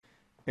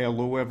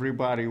Hello,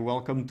 everybody.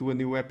 Welcome to a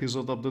new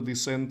episode of the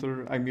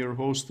Dissenter. I'm your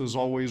host, as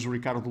always,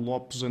 Ricardo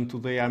Lopes, and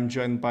today I'm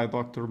joined by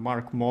Dr.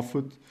 Mark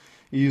Moffett.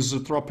 He is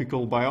a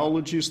tropical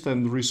biologist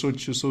and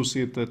research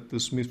associate at the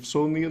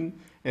Smithsonian,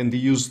 and he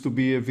used to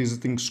be a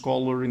visiting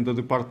scholar in the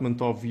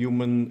Department of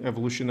Human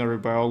Evolutionary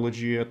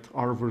Biology at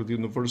Harvard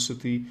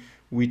University,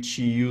 which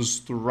he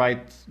used to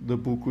write the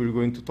book we're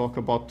going to talk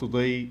about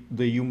today,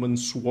 The Human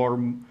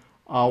Swarm: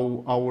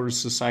 How Our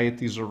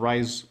Societies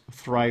Arise,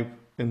 Thrive,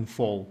 and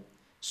Fall.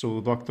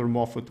 So, Dr.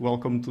 Moffat,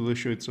 welcome to the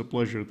show. It's a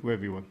pleasure to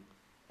have you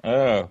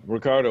on.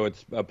 Ricardo,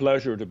 it's a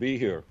pleasure to be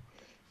here.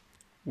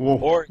 Whoa,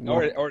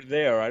 Or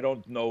there. I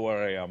don't know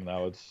where I am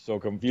now. It's so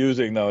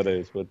confusing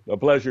nowadays, but a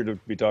pleasure to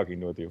be talking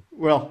with you.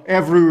 well,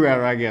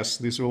 everywhere, I guess.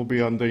 This will be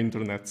on the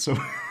internet. So,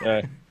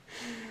 Uh,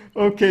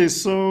 okay,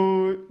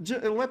 so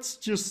let's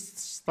just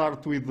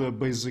start with the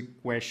basic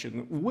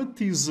question.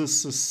 What is a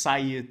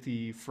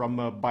society from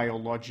a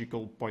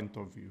biological point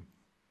of view?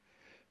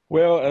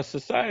 well, a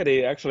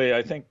society, actually,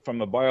 I think from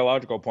a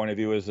biological point of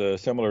view, is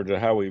similar to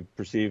how we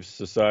perceive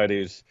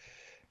societies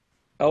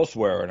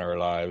elsewhere in our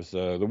lives.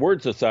 The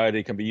word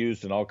society can be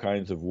used in all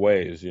kinds of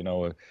ways.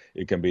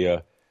 It can be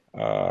a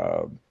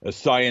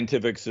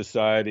scientific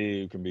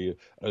society, it can be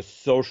a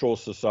social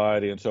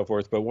society, and so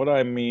forth. But what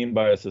I mean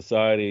by a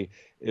society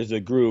is a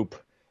group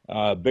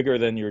bigger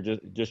than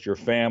just your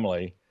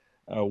family,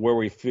 where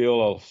we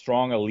feel a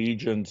strong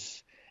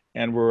allegiance,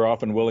 and we're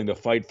often willing to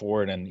fight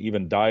for it and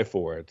even die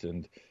for it.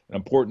 And an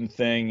important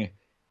thing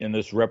in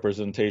this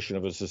representation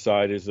of a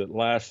society is it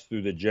lasts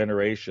through the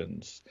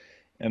generations.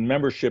 And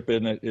membership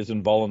in it is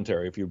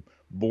involuntary. If you're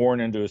born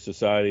into a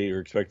society,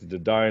 you're expected to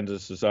die into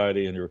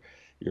society, and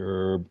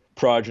your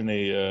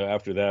progeny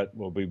after that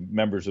will be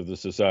members of the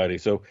society.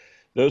 So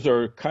those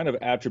are kind of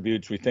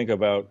attributes we think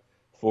about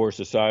for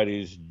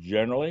societies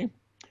generally.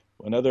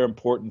 Another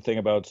important thing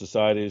about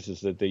societies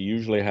is that they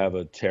usually have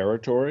a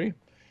territory.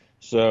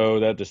 So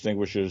that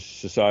distinguishes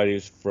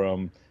societies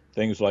from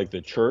things like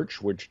the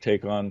church, which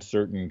take on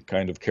certain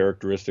kind of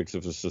characteristics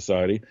of the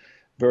society.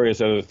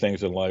 Various other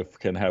things in life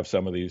can have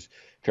some of these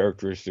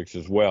characteristics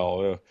as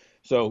well.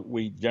 So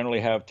we generally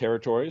have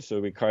territories,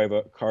 so we carve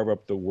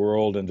up the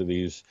world into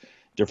these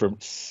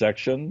different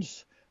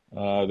sections.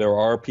 There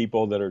are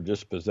people that are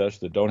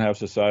dispossessed that don't have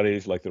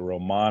societies, like the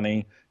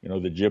Romani, the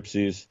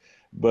Gypsies.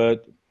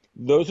 But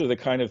those are the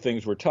kind of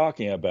things we're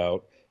talking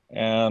about.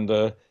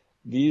 And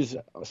these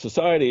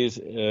societies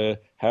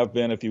have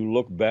been, if you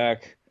look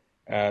back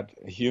at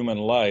human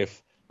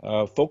life,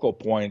 focal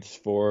points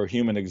for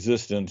human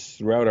existence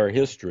throughout our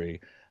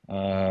history.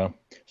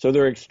 So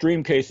there are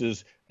extreme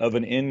cases of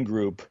an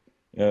in-group,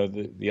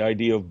 the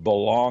idea of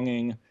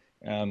belonging,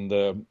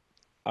 and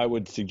I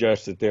would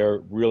suggest that they're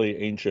really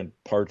ancient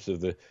parts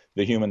of the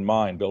human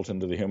mind, built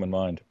into the human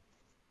mind.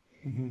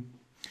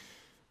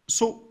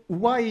 So,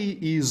 why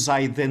is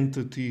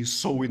identity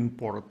so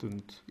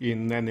important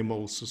in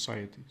animal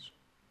societies?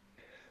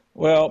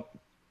 Well,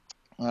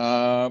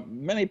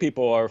 many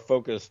people are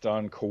focused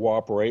on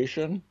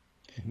cooperation,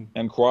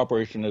 and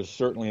cooperation is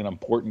certainly an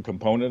important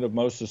component of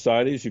most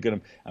societies. You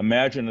can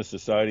imagine a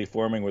society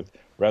forming with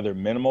rather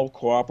minimal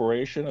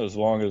cooperation, as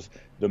long as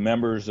the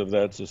members of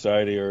that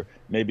society are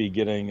maybe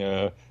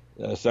getting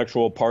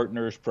sexual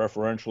partners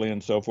preferentially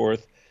and so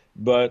forth.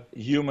 But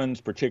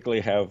humans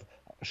particularly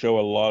show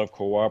a lot of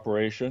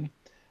cooperation.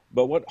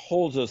 But what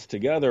holds us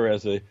together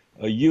as a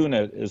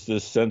unit is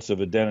this sense of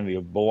identity,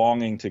 of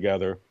belonging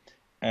together.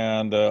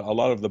 And a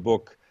lot of the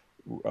book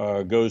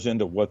goes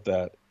into what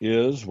that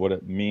is, what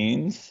it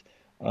means.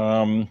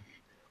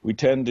 We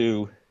tend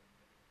to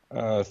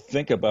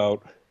think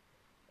about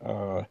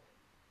uh,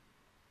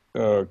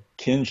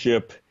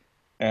 kinship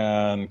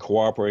and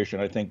cooperation,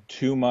 I think,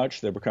 too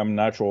much. They become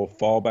natural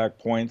fallback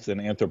points in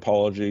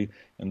anthropology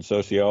and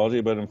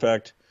sociology. But in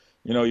fact,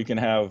 you can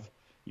have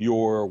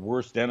your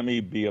worst enemy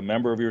be a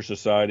member of your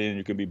society, and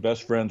you can be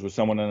best friends with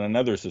someone in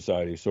another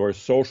society. So our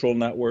social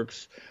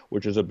networks,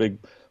 which is a big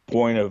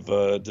point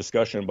of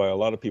discussion by a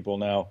lot of people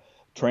now,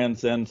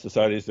 transcend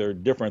societies. They're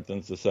different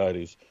than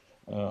societies.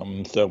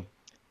 So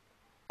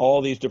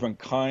all these different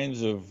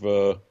kinds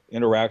of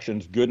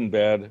interactions, good and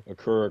bad,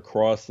 occur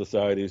across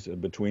societies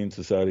and between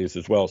societies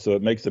as well. So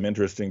it makes them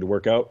interesting to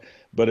work out.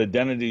 But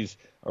identities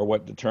are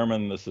what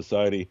determine the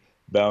society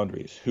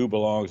boundaries, who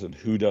belongs and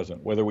who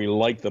doesn't, whether we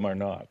like them or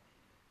not.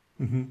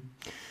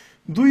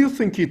 Do you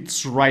think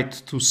it's right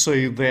to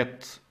say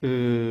that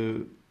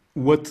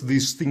what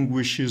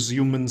distinguishes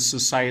human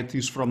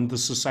societies from the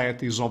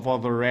societies of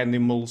other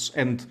animals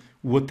and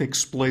what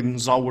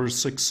explains our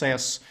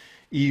success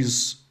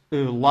is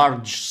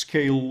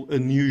large-scale,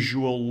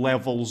 unusual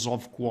levels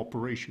of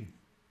cooperation?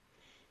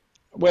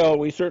 Well,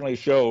 we certainly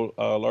show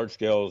large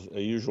scales,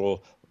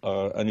 unusual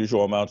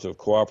amounts of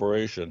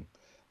cooperation.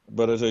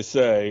 But as I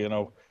say,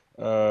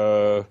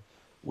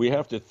 we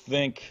have to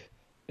think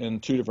in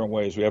two different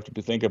ways. We have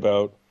to think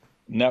about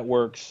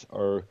networks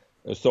or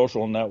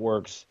social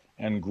networks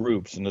and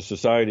groups, and the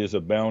society is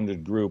a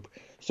bounded group.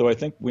 So I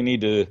think we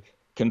need to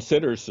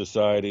consider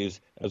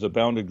societies as a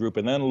bounded group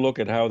and then look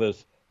at how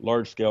this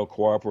large-scale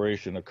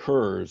cooperation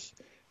occurs.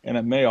 and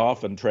it may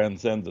often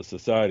transcend the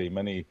society.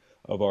 Many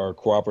of our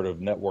cooperative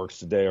networks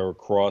today are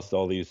across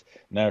all these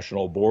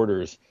national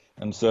borders.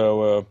 And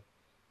so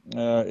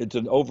it's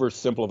an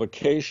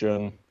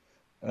oversimplification,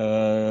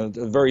 a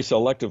very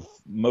selective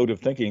mode of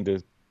thinking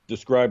to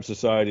describe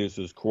societies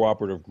as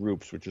cooperative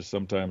groups, which is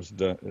sometimes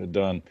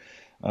done.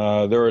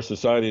 There are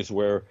societies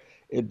where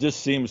it just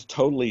seems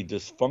totally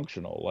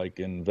dysfunctional, like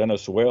in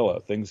Venezuela.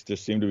 Things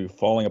just seem to be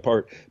falling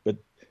apart. But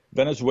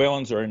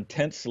Venezuelans are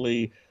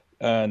intensely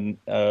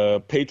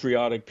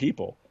patriotic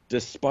people,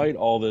 despite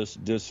all this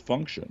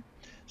dysfunction.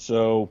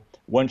 So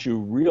once you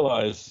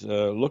realize,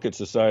 look at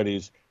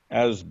societies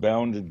as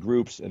bounded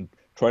groups and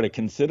try to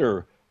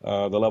consider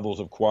the levels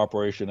of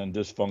cooperation and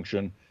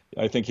dysfunction,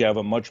 I think you have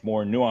a much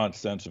more nuanced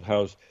sense of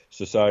how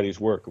societies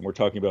work. And we're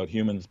talking about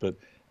humans, but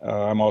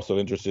I'm also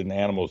interested in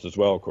animals as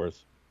well, of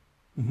course.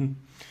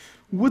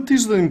 What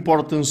is the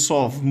importance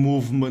of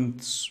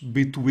movements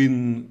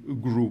between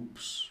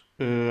groups?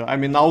 I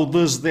mean, how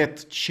does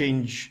that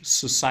change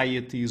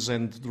societies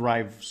and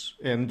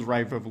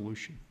drive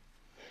evolution?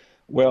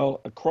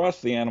 Well,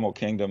 across the animal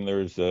kingdom, there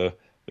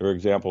are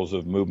examples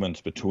of movements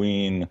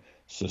between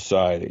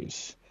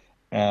societies,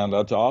 and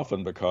that's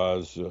often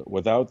because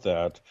without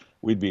that,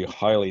 we'd be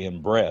highly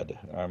inbred.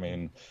 I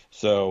mean,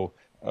 so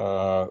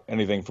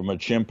anything from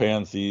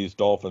chimpanzees,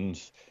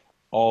 dolphins,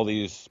 all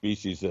these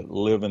species that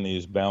live in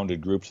these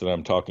bounded groups that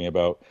I'm talking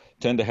about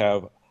tend to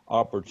have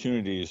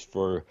opportunities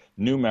for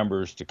new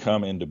members to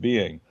come into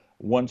being.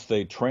 Once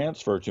they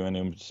transfer to a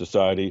new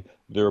society,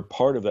 they're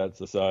part of that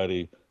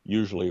society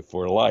usually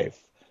for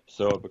life.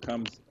 So it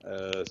becomes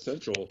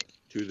essential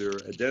to their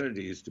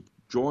identities to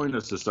join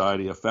a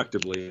society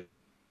effectively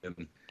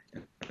and,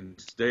 and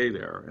stay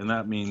there. And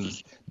that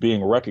means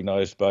being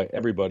recognized by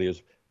everybody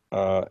as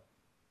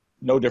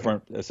no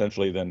different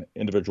essentially than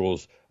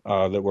individuals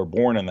that were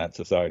born in that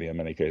society in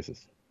many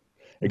cases.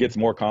 It gets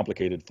more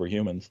complicated for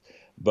humans,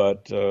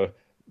 but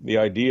the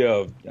idea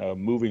of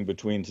moving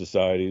between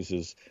societies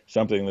is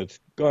something that's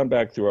gone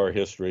back through our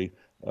history.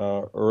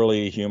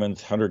 Early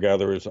humans,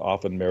 hunter-gatherers,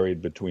 often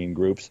married between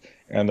groups,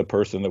 and the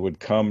person that would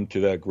come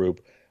to that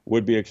group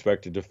would be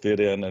expected to fit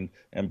in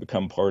and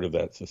become part of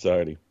that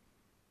society.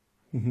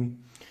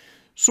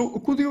 So,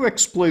 could you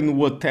explain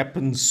what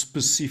happens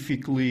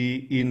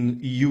specifically in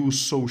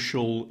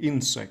eusocial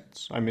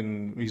insects? I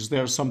mean, is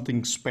there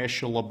something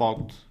special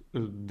about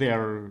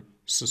their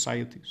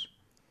societies?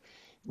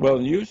 Well,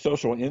 new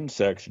social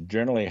insects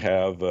generally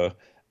have a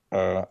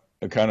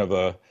kind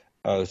of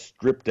a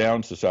stripped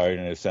down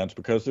society in a sense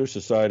because their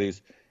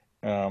societies,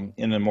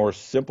 in the more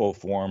simple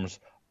forms,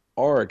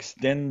 are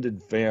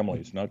extended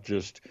families, not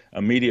just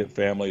immediate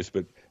families,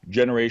 but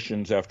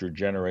generations after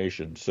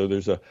generations. So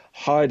there's a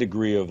high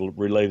degree of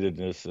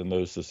relatedness in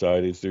those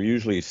societies. They're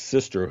usually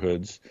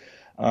sisterhoods.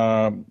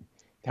 Um,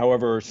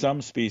 However,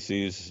 some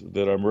species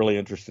that I'm really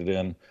interested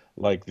in,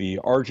 like the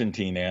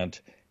Argentine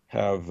ant,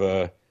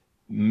 have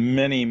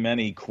many,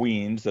 many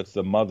queens. That's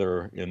the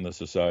mother in the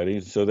society.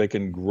 So they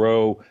can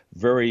grow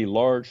very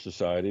large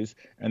societies,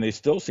 and they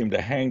still seem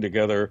to hang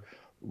together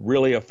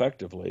really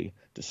effectively,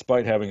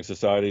 despite having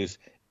societies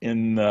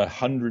in the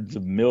hundreds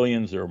of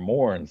millions or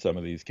more in some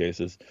of these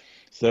cases.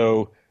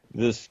 So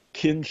this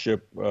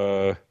kinship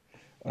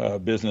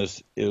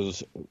business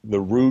is the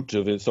root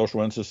of its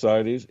social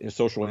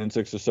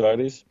insect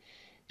societies,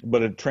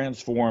 but it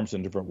transforms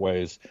in different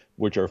ways,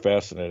 which are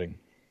fascinating.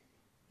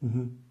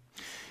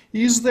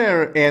 Is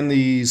there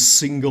any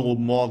single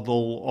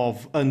model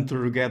of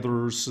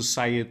hunter-gatherer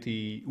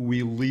society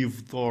we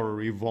lived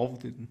or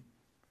evolved in?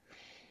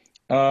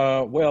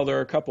 Well, there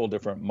are a couple of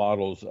different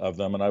models of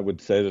them, and I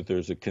would say that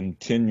there's a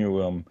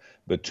continuum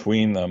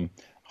between them.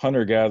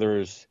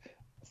 Hunter-gatherers,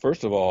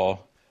 first of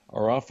all,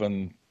 are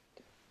often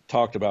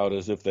talked about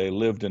as if they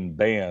lived in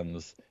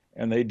bands,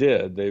 and they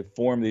did. They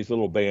formed these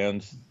little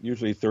bands,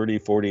 usually 30,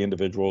 40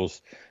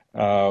 individuals,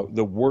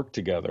 that worked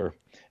together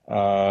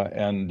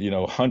and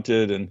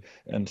hunted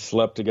and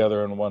slept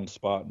together in one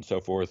spot and so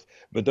forth.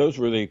 But those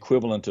were the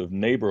equivalent of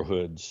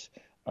neighborhoods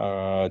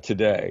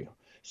today.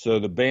 So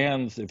the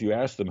bands, if you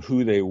asked them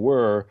who they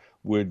were,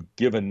 would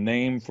give a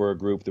name for a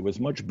group that was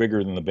much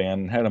bigger than the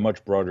band and had a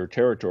much broader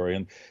territory.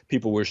 And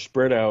people were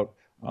spread out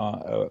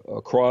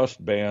across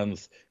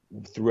bands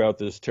throughout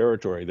this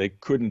territory. They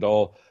couldn't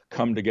all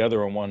come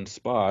together in one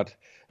spot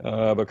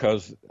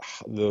because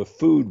the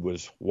food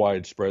was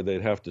widespread.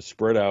 They'd have to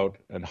spread out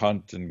and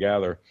hunt and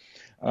gather.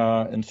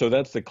 And so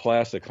that's the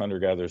classic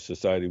hunter-gatherer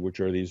society,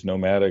 which are these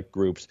nomadic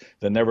groups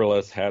that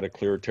nevertheless had a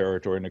clear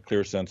territory and a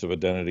clear sense of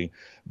identity.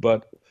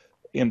 But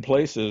in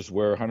places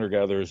where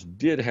hunter-gatherers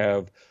did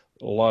have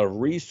a lot of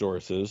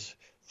resources,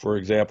 for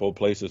example,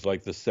 places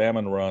like the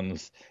salmon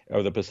runs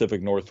of the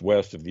Pacific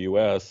Northwest of the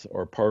U.S.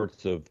 or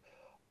parts of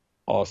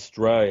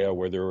Australia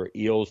where there were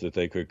eels that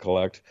they could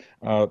collect,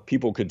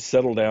 people could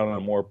settle down in a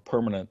more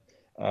permanent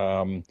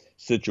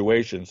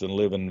situations and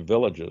live in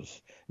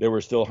villages. They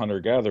were still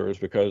hunter-gatherers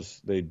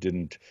because they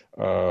didn't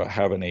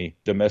have any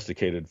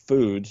domesticated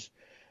foods,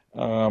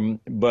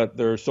 but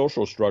their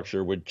social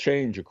structure would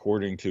change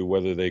according to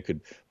whether they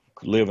could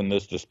live in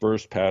this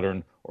dispersed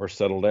pattern or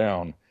settle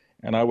down.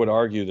 And I would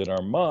argue that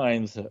our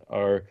minds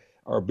are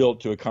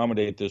built to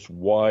accommodate this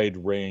wide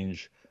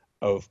range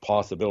of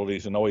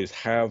possibilities and always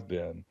have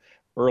been.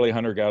 Early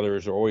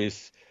hunter-gatherers are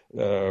always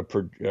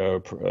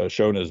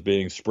shown as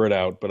being spread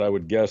out, but I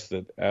would guess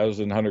that as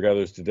in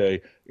hunter-gatherers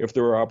today, if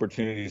there were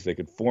opportunities, they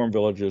could form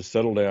villages,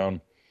 settle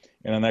down,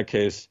 and in that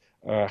case,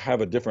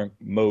 have a different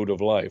mode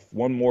of life,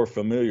 one more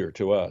familiar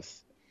to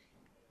us.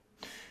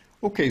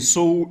 Okay,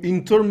 so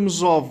in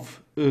terms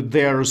of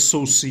their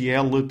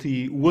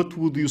sociality, what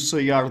would you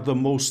say are the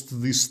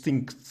most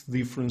distinct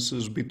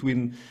differences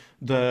between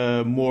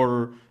the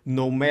more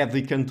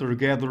nomadic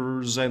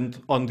hunter-gatherers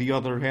and, on the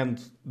other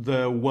hand,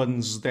 the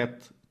ones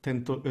that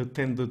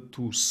tended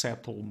to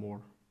settle more?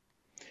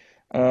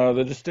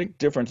 The distinct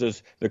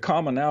differences, the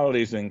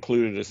commonalities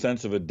included a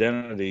sense of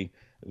identity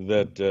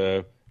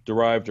that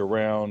derived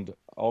around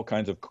all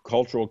kinds of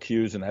cultural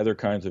cues and other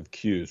kinds of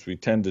cues. We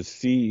tend to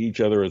see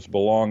each other as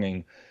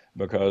belonging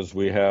because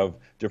we have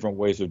different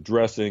ways of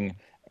dressing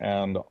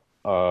and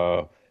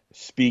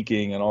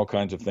speaking and all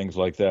kinds of things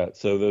like that.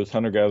 So those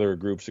hunter-gatherer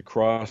groups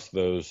across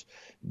those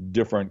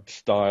different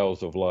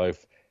styles of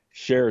life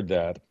shared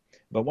that.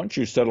 But once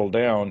you settle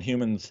down,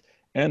 humans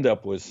end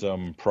up with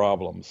some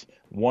problems.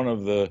 One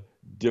of the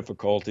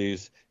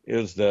difficulties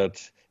is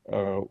that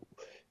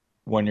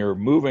when you're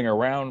moving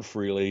around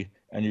freely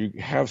and you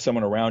have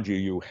someone around you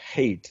you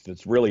hate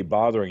that's really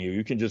bothering you,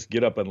 you can just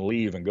get up and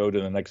leave and go to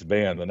the next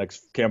band, the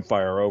next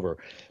campfire over.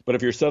 But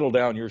if you're settled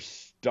down, you're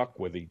stuck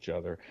with each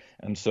other.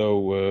 And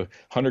so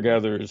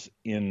hunter-gatherers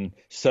in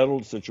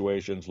settled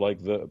situations,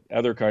 like the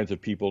other kinds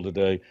of people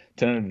today,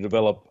 tend to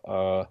develop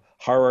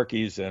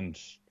hierarchies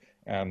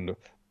and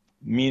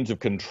means of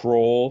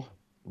control,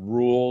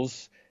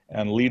 rules,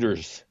 and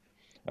leaders.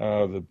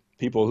 The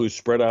people who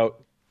spread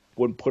out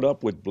wouldn't put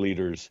up with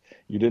leaders.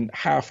 You didn't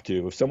have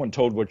to. If someone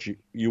told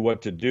you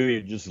what to do,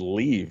 you just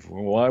leave.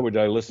 Well, why would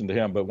I listen to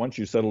him? But once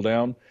you settle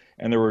down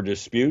and there were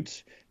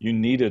disputes, you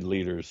needed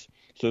leaders.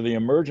 So the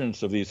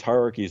emergence of these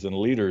hierarchies and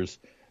leaders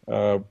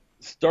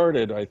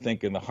started, I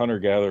think, in the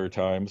hunter-gatherer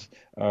times.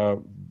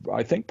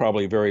 I think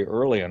probably very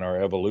early in our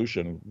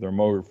evolution. There are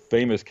more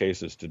famous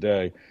cases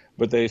today,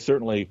 but they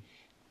certainly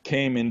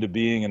came into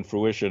being and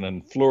fruition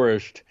and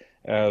flourished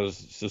as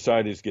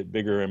societies get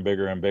bigger and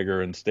bigger and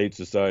bigger, and state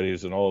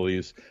societies and all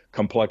these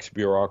complex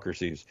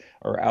bureaucracies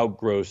are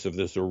outgrowths of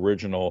this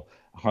original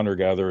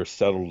hunter-gatherer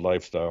settled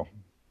lifestyle.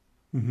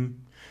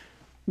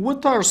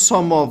 What are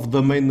some of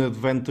the main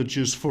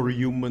advantages for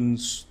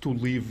humans to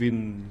live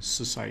in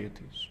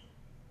societies?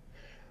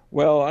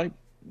 Well,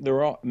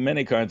 there are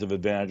many kinds of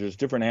advantages.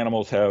 Different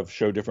animals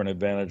show different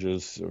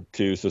advantages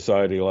to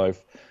society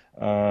life,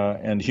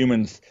 and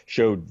humans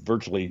showed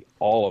virtually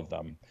all of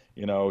them.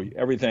 You know,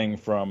 everything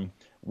from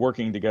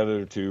working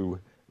together to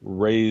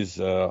raise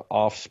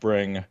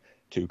offspring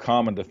to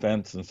common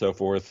defense and so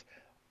forth,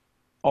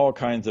 all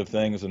kinds of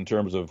things in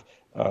terms of,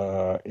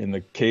 in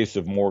the case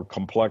of more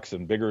complex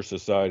and bigger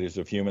societies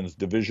of humans,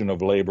 division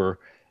of labor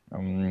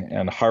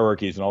and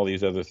hierarchies and all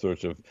these other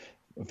sorts of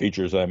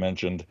features I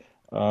mentioned.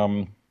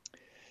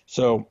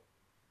 So,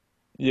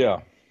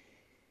 yeah.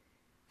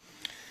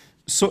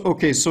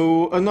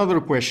 So another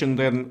question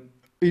then.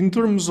 In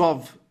terms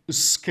of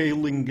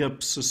scaling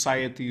up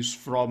societies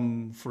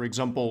from, for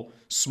example,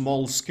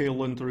 small-scale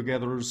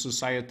hunter-gatherer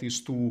societies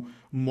to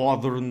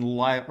modern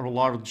or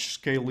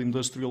large-scale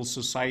industrial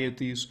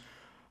societies,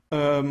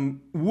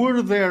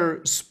 were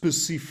there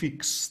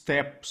specific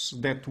steps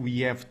that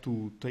we have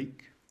to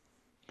take?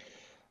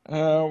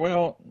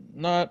 Well,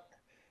 not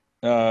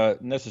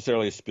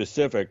necessarily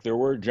specific. There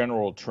were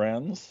general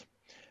trends.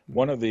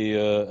 One of the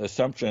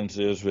assumptions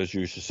is as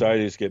your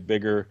societies get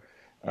bigger,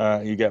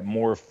 you get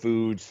more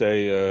food,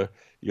 say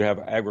you have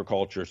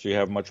agriculture, so you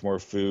have much more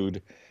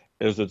food,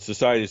 is that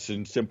societies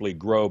can simply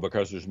grow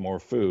because there's more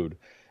food.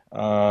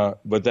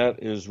 But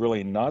that is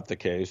really not the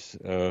case.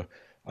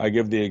 I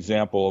give the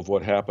example of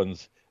what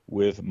happens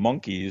with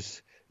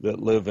monkeys that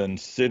live in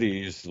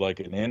cities like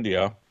in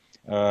India.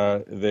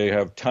 They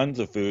have tons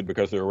of food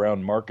because they're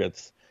around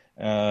markets,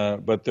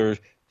 but their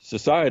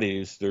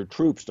societies, their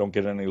troops don't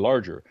get any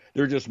larger.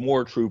 They're just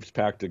more troops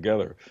packed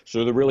together.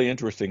 So the really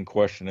interesting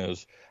question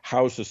is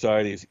how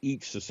societies,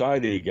 each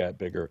society get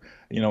bigger.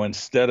 You know,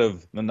 instead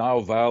of the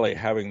Nile Valley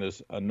having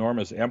this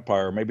enormous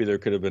empire, maybe there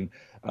could have been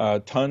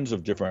tons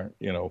of different,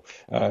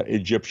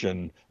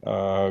 Egyptian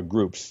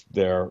groups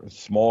there,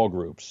 small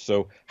groups.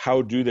 So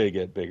how do they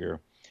get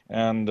bigger?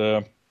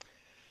 And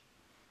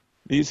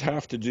these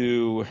have to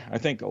do, I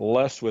think,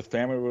 less with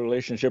family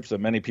relationships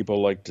than many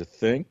people like to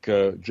think.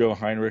 Joe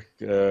Heinrich,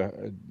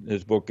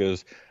 his book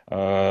is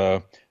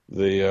The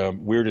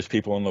Weirdest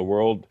People in the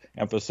World,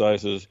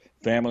 emphasizes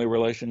family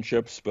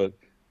relationships, but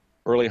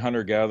early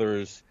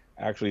hunter-gatherers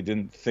actually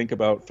didn't think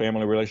about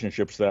family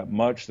relationships that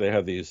much. They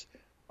had these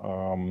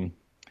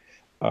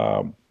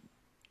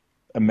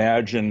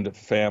imagined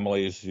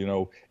families,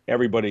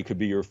 everybody could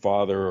be your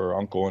father or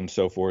uncle and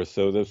so forth.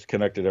 So this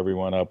connected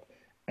everyone up.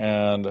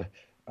 And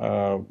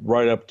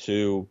right up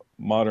to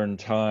modern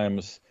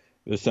times,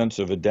 the sense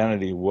of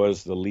identity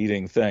was the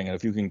leading thing. And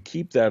if you can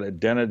keep that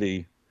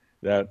identity,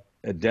 that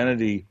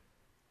identity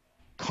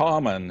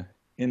common,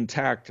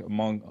 intact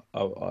among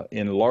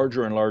in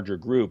larger and larger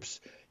groups,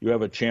 you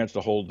have a chance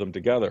to hold them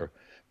together.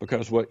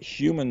 Because what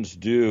humans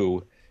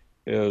do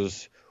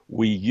is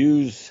we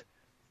use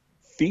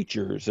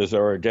features as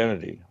our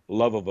identity.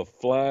 Love of a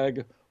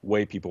flag,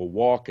 way people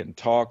walk and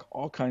talk,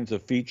 all kinds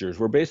of features.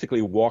 We're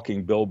basically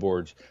walking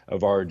billboards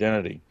of our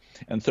identity.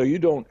 And so you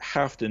don't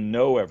have to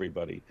know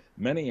everybody.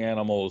 Many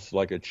animals,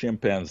 like a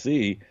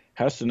chimpanzee,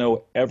 has to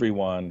know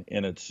everyone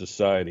in its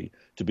society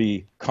to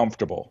be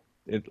comfortable.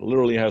 It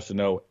literally has to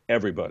know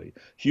everybody.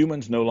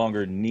 Humans no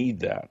longer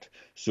need that.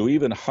 So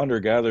even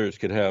hunter-gatherers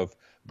could have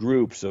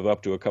groups of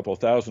up to a couple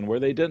thousand where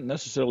they didn't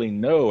necessarily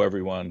know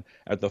everyone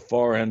at the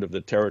far end of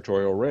the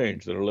territorial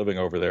range that are living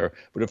over there.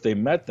 But if they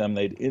met them,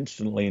 they'd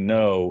instantly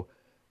know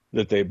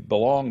that they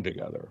belong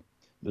together.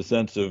 The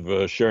sense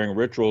of sharing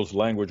rituals,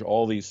 language,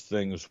 all these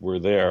things were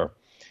there.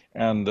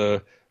 And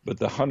but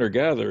the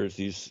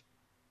hunter-gatherers,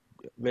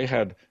 they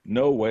had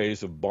no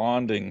ways of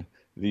bonding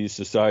these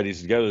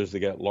societies together as they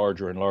get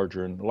larger and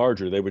larger and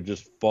larger. They would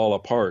just fall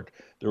apart.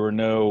 There were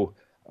no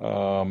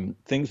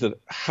things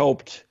that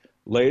helped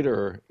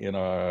later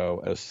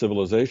as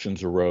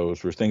civilizations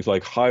arose were things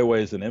like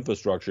highways and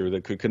infrastructure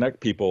that could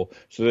connect people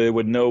so they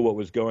would know what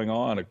was going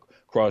on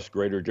across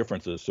greater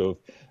differences. So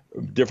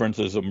if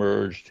differences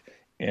emerged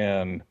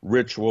in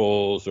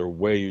rituals or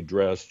way you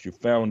dressed, you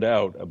found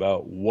out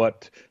about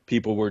what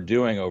people were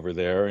doing over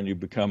there and you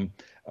become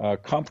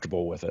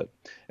comfortable with it.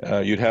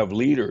 You'd have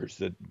leaders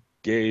that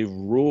gave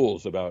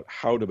rules about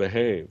how to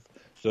behave.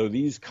 So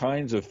these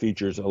kinds of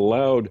features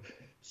allowed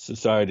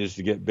societies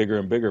to get bigger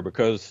and bigger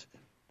because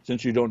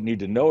since you don't need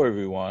to know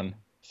everyone,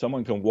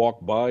 someone can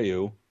walk by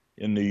you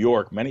in New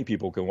York. Many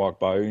people can walk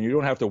by you, and you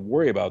don't have to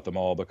worry about them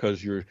all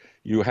because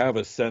you have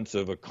a sense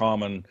of a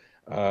common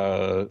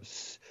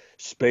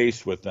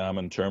space with them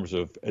in terms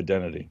of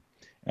identity.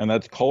 And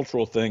that's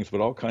cultural things,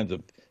 but all kinds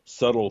of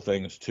subtle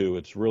things too.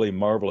 It's really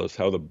marvelous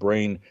how the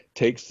brain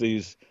takes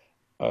these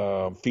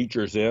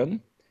features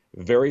in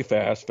very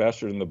fast,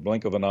 faster than the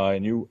blink of an eye,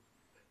 and you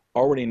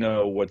already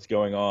know what's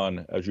going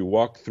on as you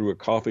walk through a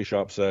coffee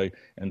shop, say,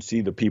 and see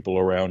the people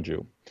around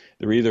you.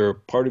 They're either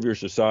part of your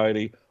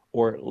society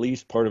or at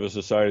least part of a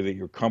society that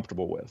you're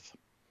comfortable with.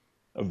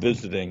 A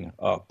visiting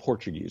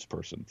Portuguese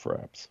person,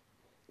 perhaps.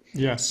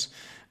 Yes.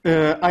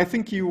 I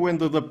think you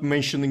ended up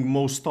mentioning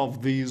most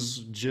of these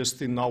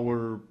just in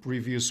our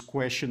previous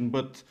question,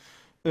 but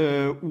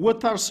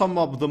what are some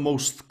of the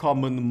most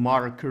common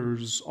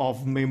markers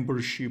of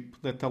membership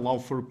that allow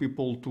for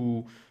people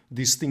to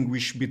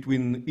distinguish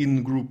between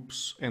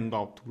in-groups and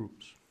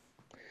out-groups?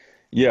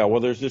 Yeah, well,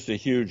 there's just a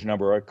huge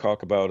number. I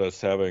talk about us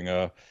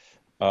having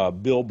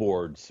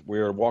billboards. We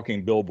are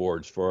walking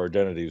billboards for our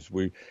identities.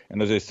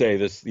 And as I say,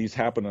 these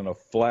happen in a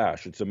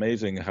flash. It's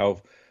amazing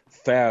how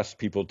fast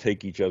people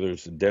take each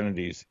other's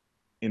identities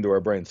into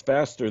our brains,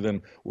 faster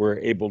than we're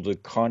able to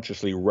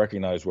consciously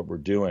recognize what we're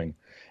doing.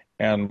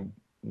 And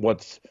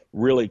what's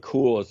really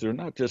cool is they're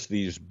not just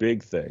these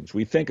big things.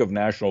 We think of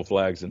national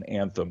flags and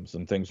anthems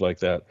and things like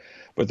that,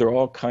 but there are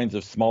all kinds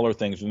of smaller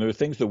things, and there are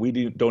things that we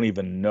don't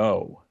even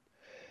know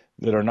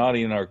that are not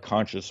in our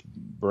conscious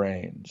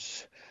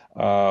brains.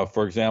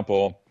 For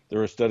example,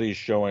 there are studies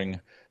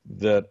showing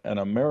that an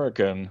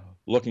American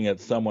looking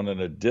at someone in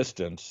a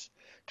distance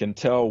can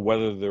tell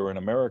whether they're an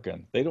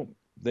American. They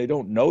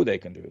don't know they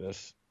can do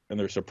this, and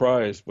they're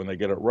surprised when they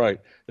get it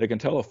right. They can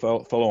tell a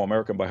fellow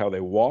American by how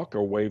they walk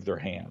or wave their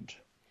hand.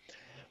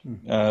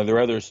 There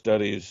are other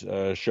studies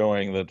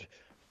showing that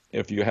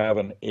if you have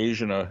an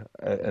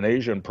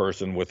Asian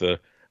person with a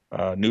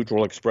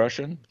neutral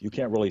expression, you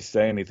can't really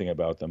say anything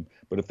about them.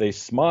 But if they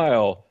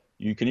smile,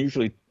 you can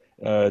usually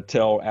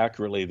tell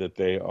accurately that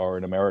they are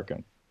an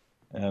American.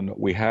 And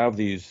we have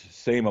these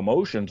same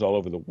emotions all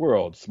over the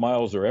world.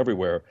 Smiles are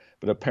everywhere,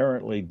 but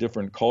apparently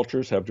different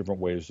cultures have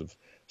different ways of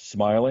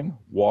smiling,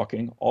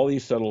 walking, all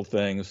these subtle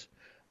things.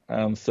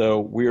 And so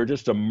we are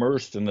just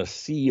immersed in a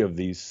sea of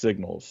these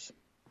signals.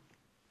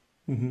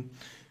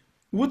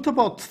 What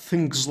about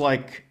things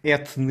like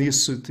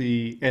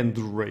ethnicity and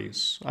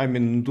race? I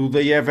mean, do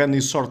they have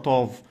any sort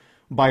of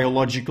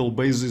biological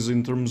basis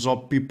in terms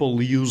of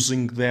people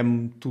using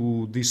them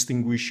to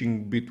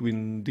distinguishing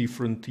between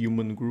different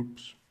human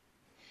groups?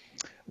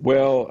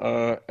 Well,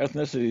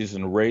 ethnicities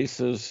and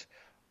races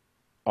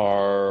there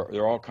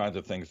are all kinds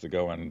of things that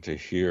go into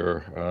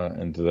here,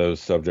 into those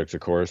subjects,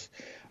 of course.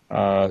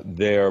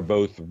 They are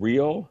both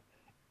real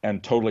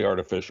and totally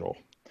artificial.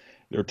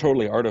 They're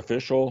totally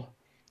artificial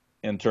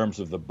in terms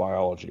of the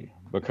biology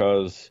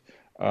because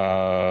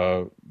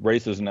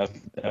races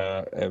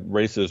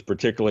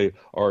particularly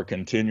are a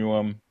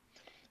continuum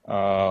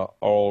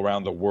all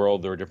around the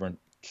world. There are different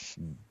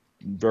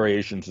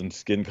variations in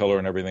skin color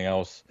and everything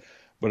else.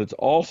 But it's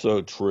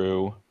also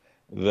true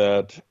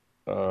that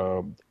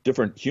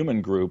different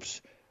human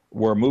groups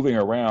were moving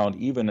around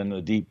even in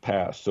the deep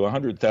past. So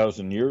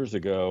 100,000 years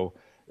ago,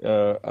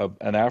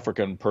 an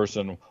African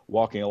person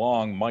walking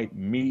along might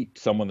meet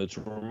someone that's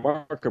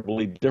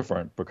remarkably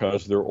different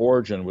because their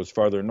origin was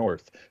farther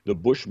north. The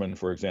Bushmen,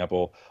 for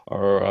example,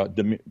 are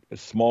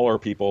smaller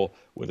people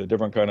with a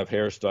different kind of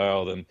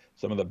hairstyle than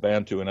some of the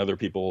Bantu and other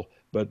people,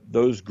 but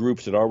those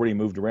groups had already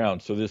moved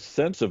around. So this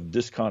sense of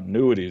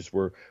discontinuities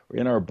were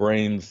in our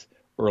brains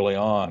early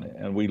on,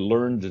 and we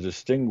learned to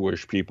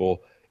distinguish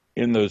people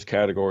in those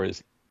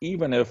categories,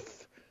 even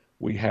if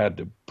we had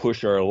to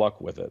push our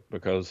luck with it,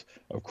 because,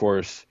 of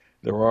course,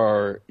 there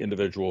are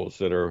individuals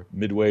that are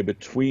midway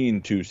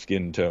between two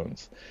skin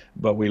tones.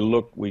 But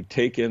we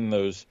take in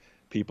those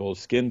people's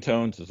skin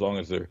tones as long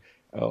as they're,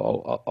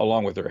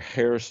 along with their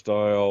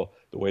hairstyle,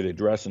 the way they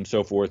dress, and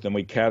so forth, and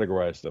we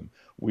categorize them.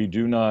 We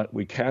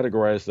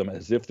categorize them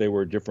as if they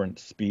were different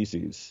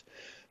species.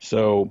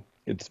 So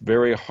it's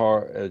very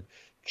hard.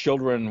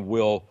 Children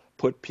will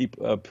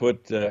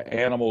put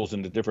animals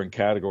into different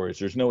categories.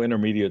 There's no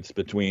intermediates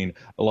between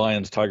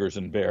lions, tigers,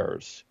 and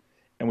bears.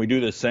 And we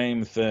do the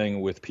same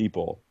thing with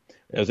people,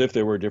 as if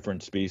they were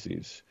different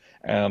species.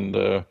 And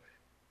the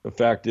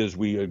fact is,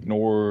 we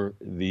ignore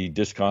the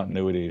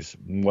discontinuities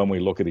when we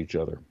look at each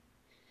other.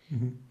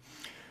 Mm-hmm.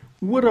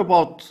 What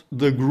about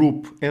the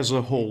group as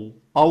a whole?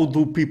 How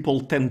do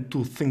people tend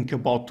to think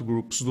about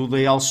groups? Do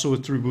they also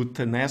attribute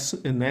an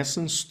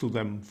essence to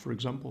them, for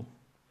example?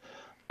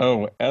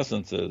 Oh,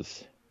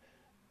 essences.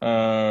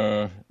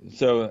 Uh,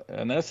 so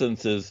an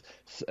essence is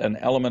an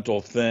elemental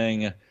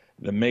thing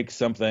that makes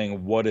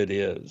something what it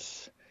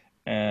is.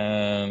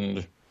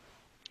 And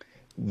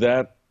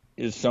that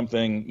is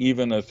something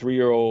even a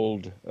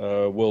 3-year-old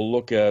will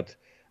look at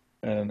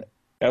an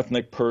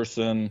ethnic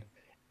person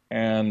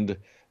and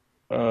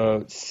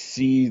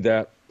see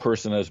that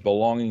person as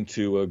belonging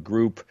to a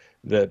group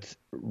that's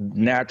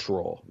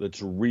natural,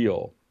 that's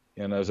real.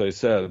 And as I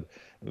said,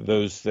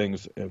 those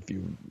things, if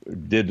you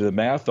did the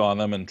math on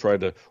them and tried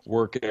to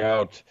work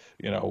out,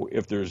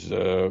 if there's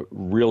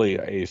really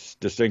a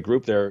distinct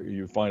group there,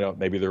 you find out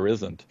maybe there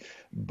isn't.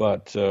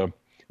 But the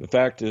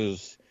fact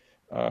is,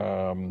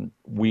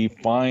 we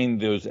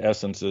find those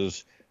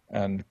essences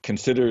and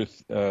consider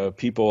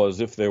people as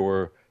if they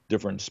were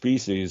different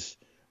species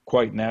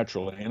quite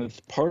naturally. And it's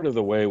part of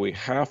the way we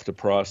have to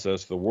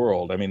process the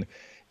world. I mean,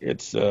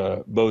 it's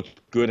both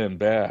good and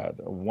bad.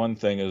 One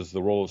thing is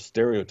the role of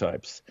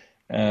stereotypes.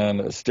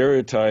 And a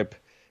stereotype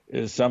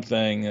is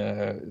something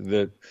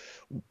that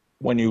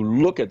when you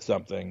look at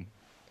something,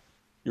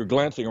 you're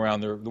glancing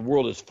around there, the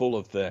world is full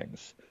of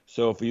things.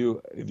 So if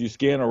you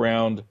scan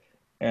around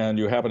and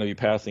you happen to be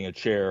passing a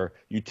chair,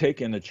 you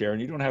take in the chair,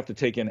 and you don't have to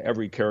take in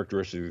every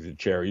characteristic of the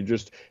chair. You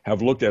just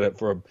have looked at it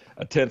for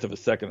a tenth of a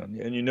second,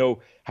 and you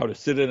know how to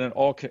sit in it,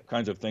 all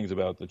kinds of things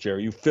about the chair.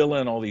 You fill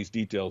in all these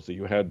details that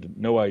you had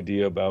no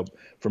idea about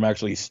from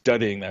actually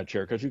studying that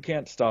chair, because you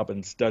can't stop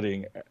and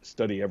study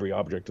every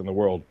object in the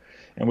world,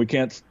 and we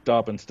can't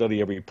stop and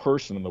study every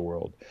person in the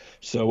world.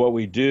 So what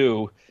we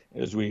do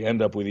is we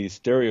end up with these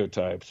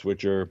stereotypes,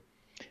 which are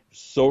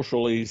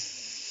socially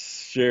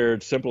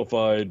shared,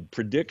 simplified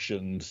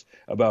predictions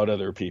about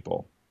other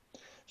people.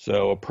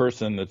 So a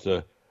person that's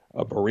a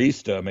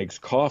barista makes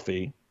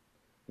coffee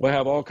will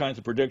have all kinds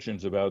of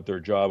predictions about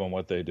their job and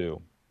what they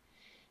do.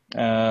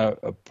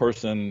 A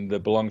person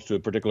that belongs to a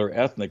particular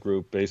ethnic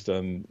group based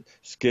on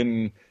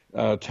skin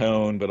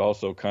tone, but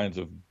also kinds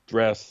of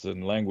dress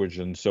and language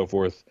and so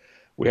forth,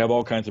 we have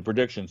all kinds of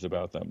predictions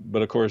about them.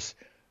 But of course,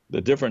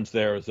 the difference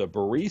there is a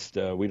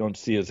barista we don't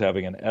see as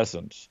having an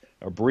essence.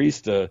 A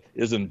barista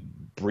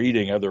isn't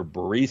breeding other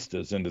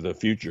baristas into the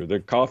future. Their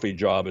coffee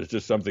job is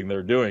just something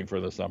they're doing for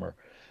the summer.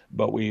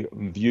 But we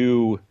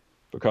view,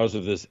 because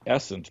of this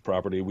essence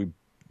property, we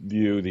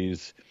view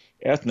these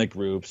ethnic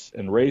groups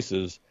and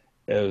races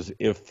as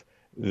if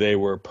they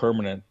were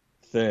permanent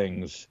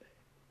things.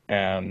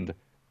 And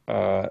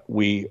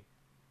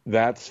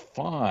that's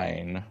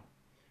fine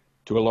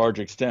to a large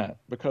extent,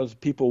 because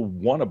people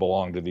want to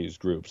belong to these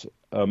groups.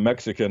 A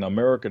Mexican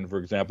American, for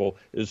example,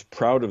 is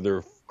proud of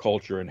their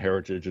culture and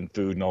heritage and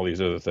food and all these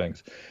other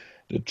things.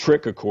 The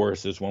trick, of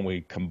course, is when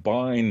we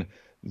combine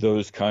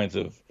those kinds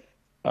of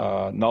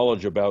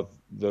knowledge about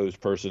those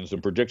persons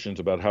and predictions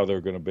about how they're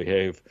going to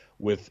behave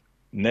with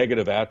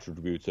negative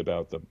attributes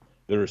about them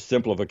that are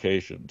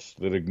simplifications,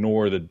 that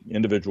ignore the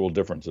individual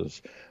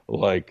differences,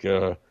 like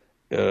a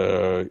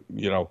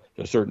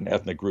certain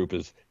ethnic group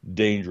is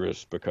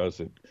dangerous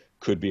because it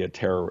could be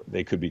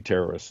they could be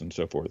terrorists and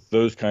so forth.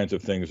 Those kinds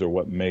of things are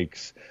what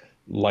makes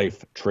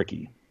life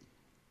tricky.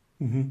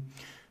 Mm-hmm.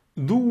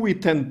 Do we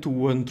tend to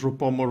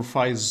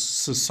anthropomorphize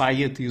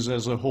societies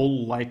as a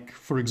whole, like,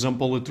 for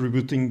example,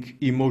 attributing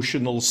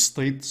emotional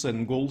states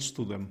and goals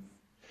to them?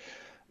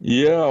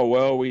 Yeah,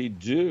 well, we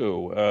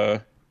do.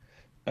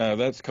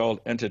 That's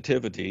called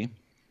entitativity,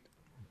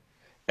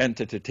 and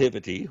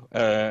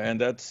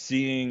that's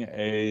seeing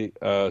a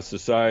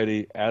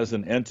society as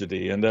an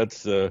entity, and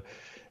that's you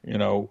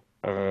know,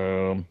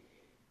 um,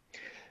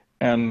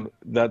 and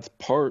that's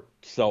part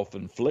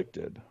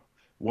self-inflicted.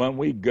 When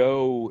we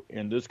go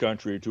in this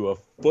country to a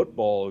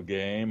football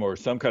game or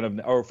some kind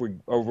of, or if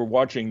we're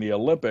watching the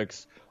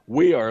Olympics,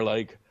 we are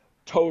like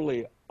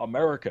totally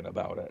American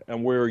about it,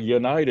 and we're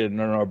united in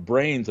our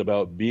brains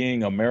about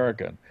being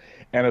American.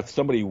 And if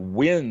somebody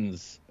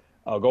wins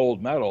a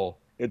gold medal,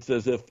 it's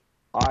as if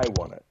I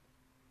won it.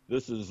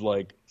 This is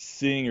like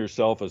seeing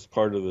yourself as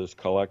part of this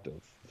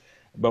collective.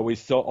 But we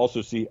still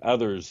also see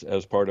others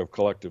as part of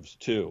collectives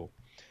too.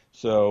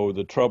 So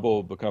the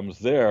trouble becomes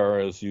there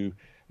as you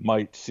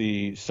might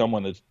see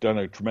someone that's done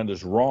a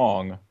tremendous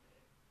wrong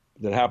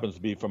that happens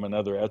to be from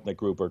another ethnic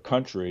group or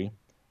country,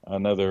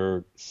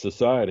 another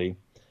society,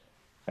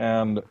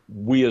 and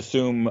we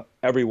assume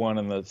everyone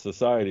in that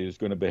society is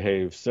going to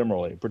behave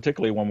similarly,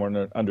 particularly when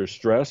we're under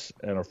stress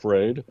and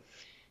afraid,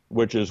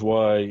 which is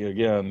why,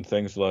 again,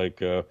 things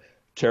like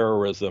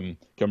terrorism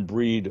can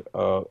breed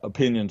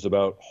opinions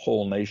about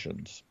whole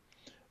nations,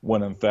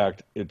 when in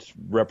fact it's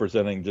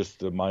representing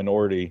just a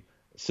minority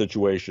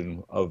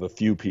situation of a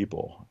few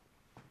people.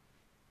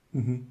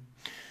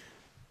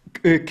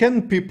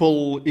 Can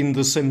people in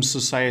the same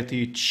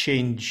society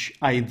change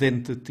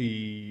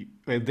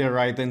their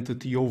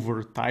identity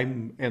over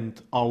time,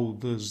 and how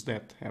does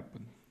that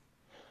happen?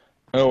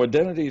 Oh,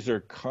 identities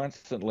are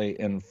constantly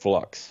in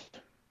flux.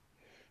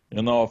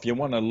 You know, if you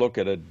want to look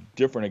at a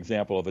different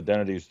example of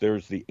identities,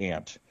 there's the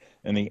ant.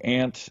 And the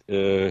ant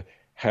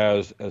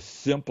has a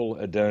simple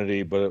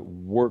identity, but it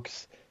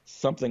works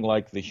something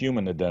like the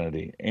human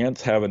identity.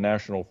 Ants have a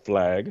national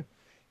flag.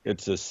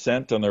 It's a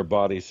scent on their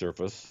body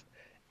surface.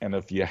 And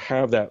if you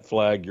have that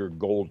flag, you're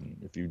golden.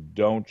 If you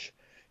don't,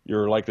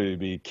 you're likely to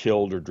be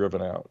killed or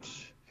driven out.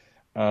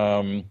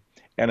 Um,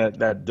 and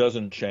that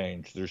doesn't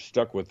change. They're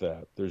stuck with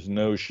that. There's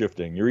no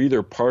shifting. You're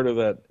either part of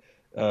that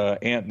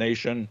ant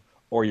nation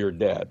or you're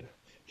dead.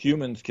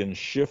 Humans can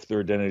shift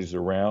their identities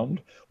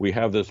around. We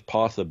have this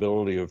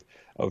possibility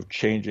of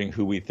changing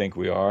who we think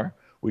we are.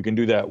 We can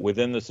do that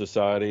within the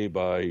society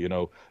by,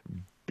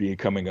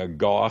 becoming a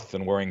goth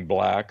and wearing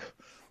black,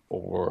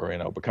 or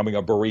becoming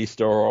a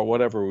barista or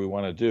whatever we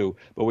want to do.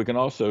 But we can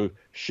also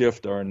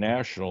shift our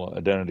national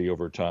identity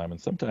over time, and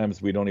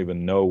sometimes we don't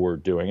even know we're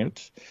doing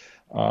it.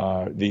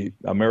 The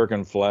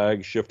American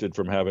flag shifted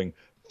from having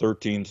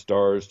 13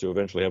 stars to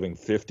eventually having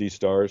 50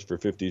 stars for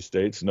 50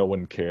 states. No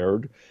one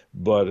cared,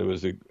 but it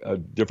was a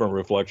different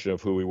reflection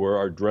of who we were.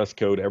 Our dress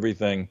code,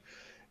 everything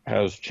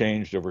has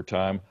changed over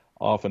time,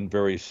 often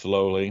very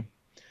slowly.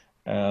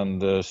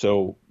 And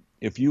so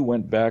if you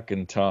went back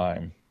in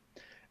time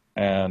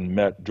and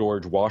met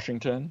George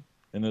Washington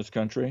in this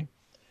country,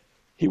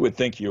 he would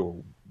think you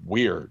were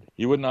weird.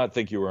 He would not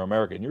think you were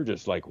American. You're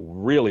just like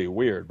really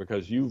weird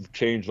because you've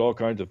changed all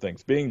kinds of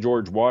things. Being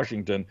George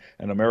Washington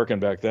and American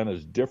back then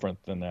is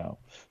different than now.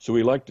 So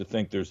we like to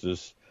think there's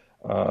this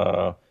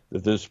that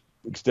this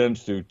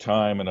extends through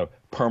time in a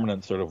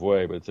permanent sort of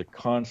way, but it's a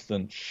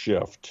constant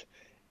shift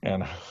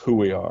in who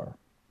we are.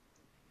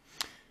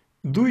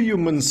 Do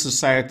human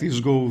societies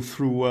go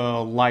through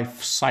a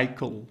life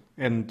cycle,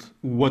 and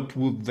what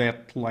would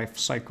that life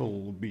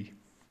cycle be?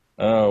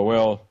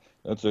 Well,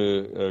 that's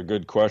a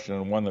good question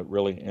and one that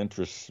really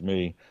interests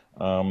me.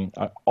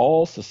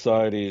 All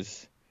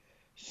societies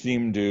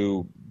seem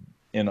to,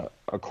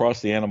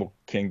 across the animal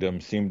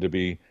kingdom, seem to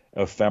be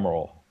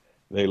ephemeral.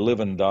 They live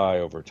and die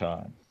over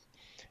time.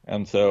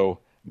 And so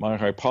my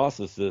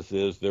hypothesis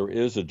is there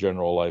is a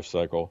general life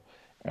cycle,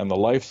 and the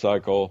life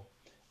cycle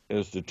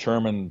is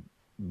determined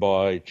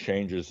by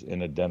changes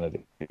in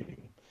identity.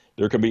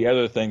 There can be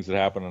other things that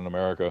happen in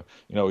America.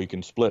 You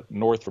can split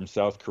North from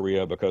South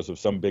Korea because of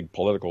some big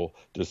political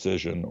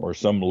decision, or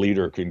some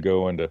leader can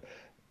go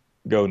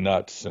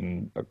nuts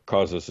and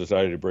cause a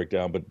society to break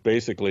down. But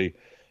basically,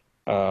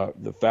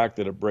 the fact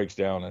that it breaks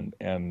down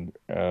and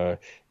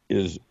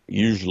is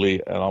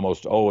usually and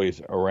almost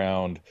always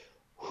around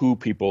who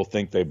people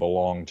think they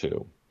belong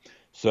to.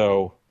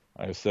 So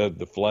I said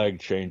the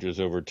flag changes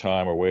over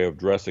time, or way of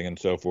dressing and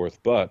so forth,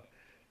 but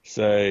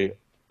say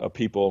a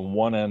people on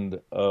one end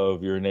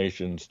of your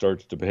nation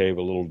starts to behave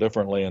a little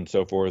differently and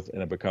so forth,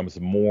 and it becomes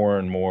more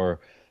and more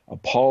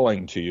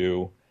appalling to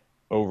you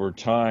over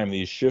time.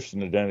 These shifts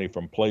in identity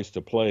from place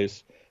to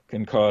place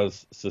can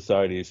cause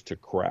societies to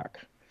crack.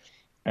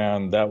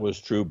 And that was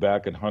true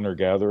back in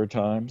hunter-gatherer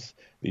times.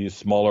 These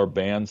smaller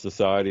band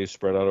societies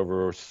spread out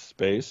over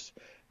space.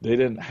 They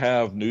didn't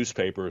have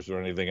newspapers or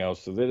anything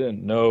else, so they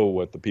didn't know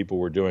what the people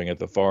were doing at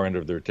the far end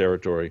of their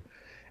territory.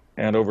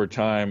 And over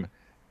time,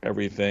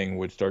 everything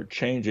would start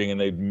changing, and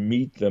they'd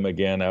meet them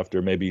again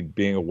after maybe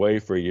being away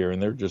for a year,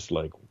 and they're just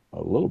like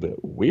a little bit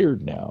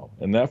weird now.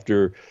 And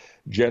after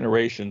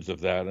generations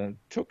of that, and it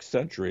took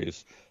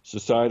centuries,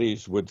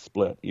 societies would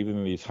split, even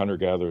in these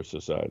hunter-gatherer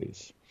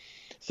societies.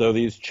 So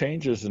these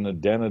changes in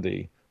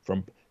identity,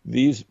 from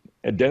these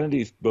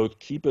identities, both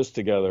keep us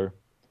together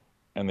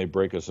and they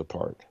break us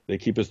apart. They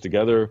keep us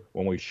together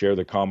when we share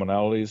the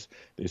commonalities.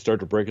 They start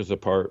to break us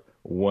apart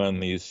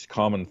when these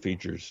common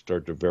features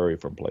start to vary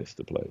from place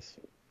to place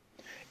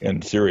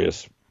in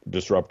serious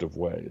disruptive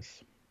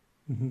ways.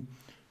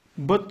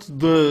 But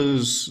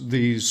does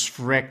this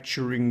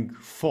fracturing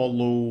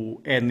follow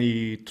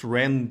any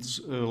trends?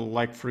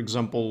 Like, for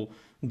example,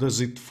 does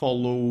it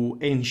follow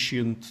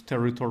ancient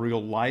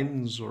territorial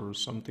lines or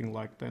something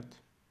like that?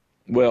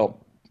 Well,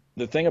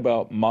 the thing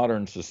about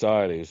modern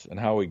societies and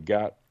how we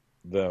got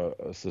the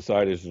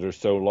societies that are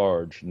so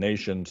large,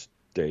 nation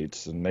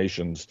states and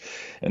nations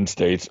and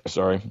states,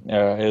 sorry,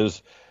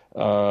 is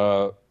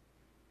uh,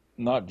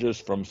 not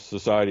just from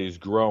societies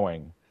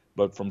growing,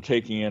 but from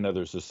taking in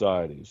other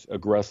societies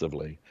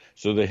aggressively.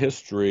 So the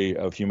history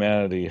of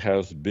humanity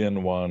has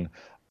been one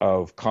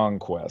of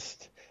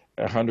conquest.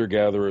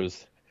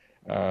 Hunter-gatherers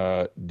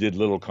did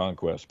little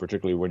conquest,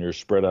 particularly when you're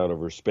spread out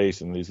over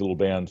space in these little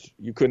bands.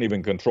 You couldn't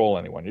even control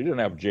anyone. You didn't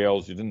have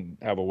jails. You didn't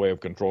have a way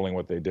of controlling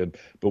what they did.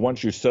 But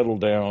once you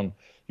settled down,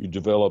 you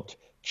developed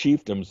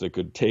chiefdoms that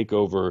could take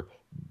over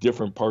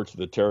different parts of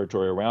the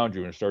territory around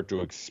you and start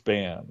to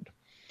expand.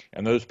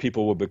 And those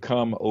people would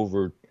become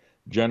over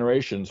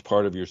generations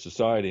part of your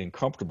society and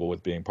comfortable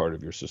with being part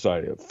of your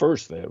society. At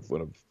first,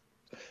 would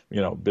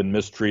have, been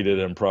mistreated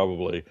and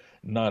probably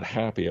not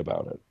happy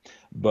about it.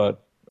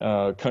 But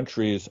all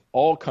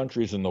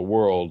countries in the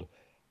world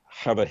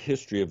have a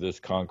history of this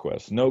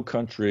conquest. No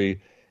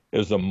country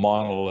is a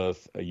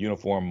monolith, a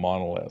uniform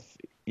monolith.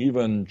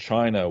 Even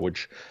China,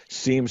 which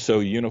seems so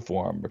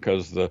uniform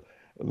because the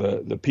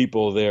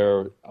people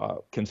there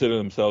consider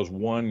themselves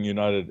one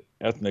united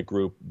ethnic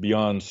group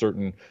beyond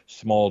certain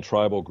small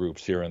tribal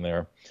groups here and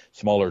there,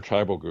 smaller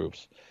tribal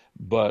groups.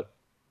 But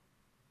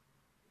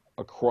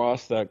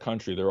across that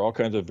country, there are all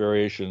kinds of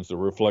variations that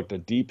reflect a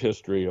deep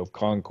history of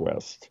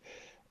conquest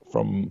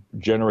from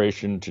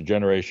generation to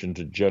generation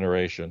to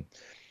generation.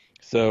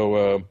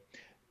 So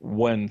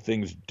when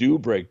things do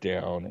break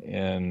down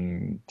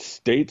in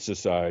state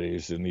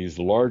societies, in these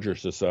larger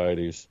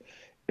societies,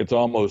 it's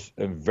almost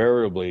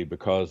invariably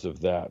because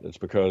of that. It's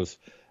because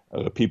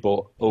the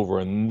people over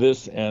in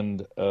this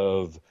end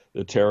of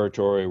the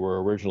territory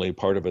were originally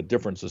part of a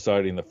different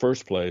society in the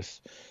first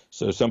place.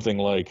 So something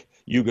like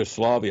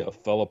Yugoslavia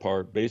fell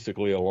apart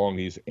basically along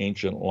these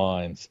ancient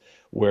lines,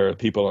 where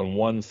people on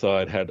one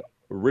side had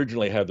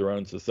originally had their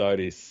own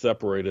society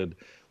separated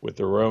with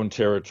their own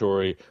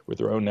territory, with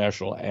their own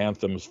national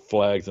anthems,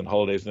 flags, and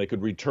holidays, and they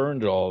could return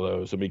to all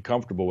those and be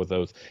comfortable with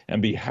those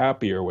and be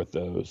happier with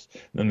those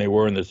than they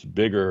were in this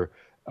bigger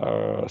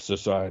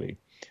society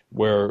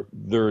where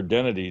their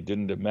identity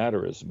didn't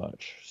matter as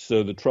much.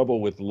 So the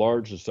trouble with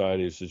large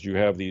societies is you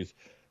have these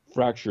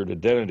fractured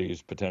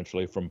identities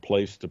potentially from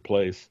place to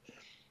place,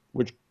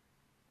 which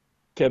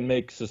can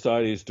make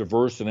societies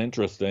diverse and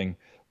interesting,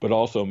 but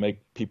also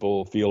make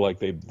people feel like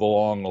they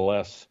belong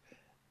less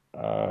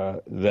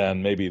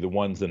than maybe the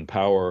ones in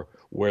power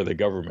where the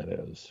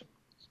government is.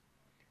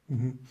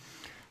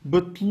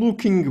 But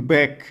looking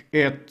back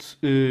at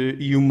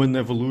human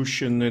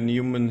evolution and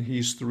human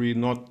history,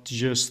 not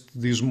just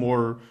these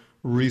more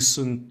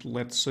recent,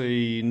 let's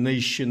say,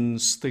 nation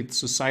state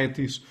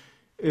societies,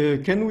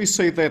 can we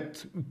say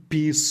that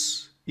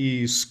peace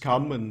is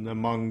common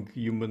among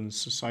human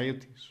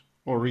societies?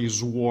 Or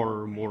is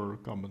war more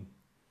common?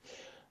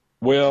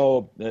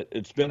 Well,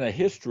 it's been a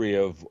history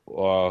of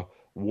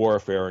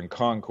warfare and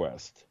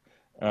conquest.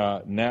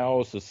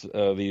 Now,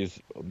 these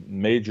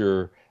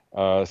major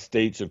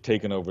states have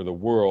taken over the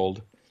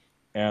world,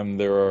 and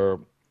there are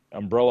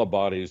umbrella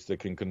bodies that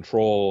can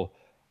control,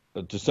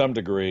 to some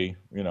degree,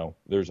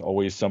 there's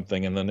always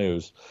something in the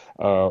news,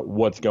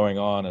 what's going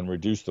on and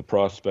reduce the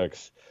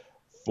prospects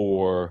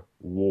for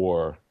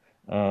war.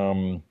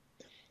 Um,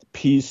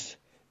 Peace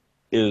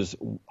is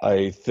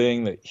a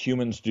thing that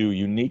humans do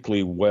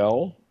uniquely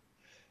well.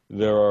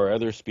 There are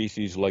other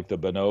species like the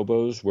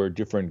bonobos where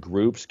different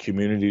groups,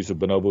 communities of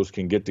bonobos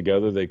can get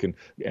together. They can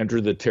enter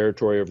the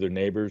territory of their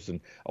neighbors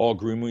and all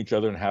groom each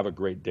other and have a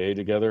great day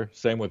together.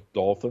 Same with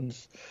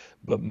dolphins.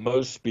 But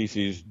most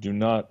species do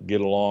not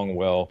get along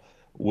well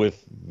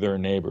with their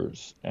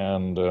neighbors.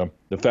 And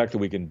the fact that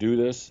we can do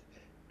this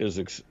is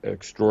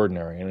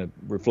extraordinary. And it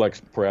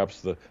reflects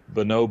perhaps the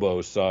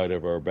bonobo side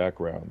of our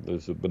background. The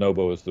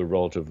bonobo is the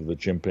relative of the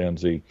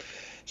chimpanzee.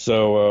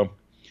 So,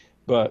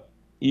 but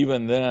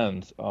even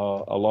then, a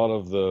lot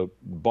of the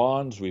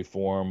bonds we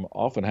form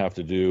often have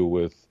to do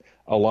with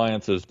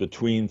alliances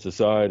between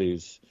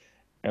societies.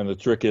 And the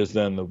trick is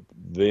then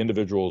the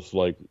individuals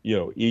like,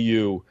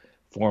 EU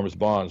forms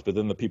bonds, but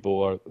then the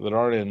people that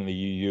aren't in the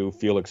EU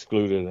feel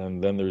excluded,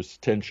 and then there's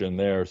tension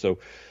there. So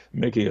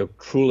making a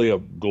truly a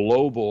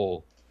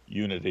global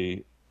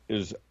unity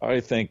is, I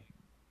think,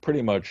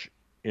 pretty much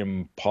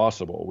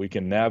impossible. We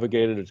can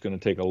navigate it. It's going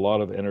to take a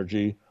lot of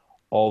energy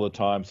all the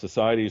time.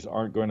 Societies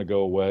aren't going to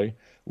go away.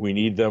 We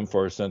need them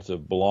for a sense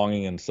of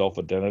belonging and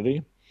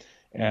self-identity.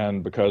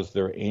 And because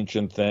they're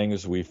ancient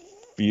things, we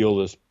feel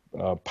this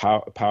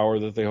power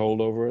that they hold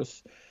over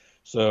us.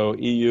 So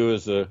EU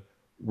is a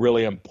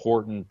really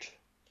important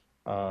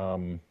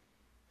um,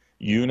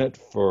 unit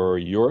for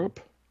Europe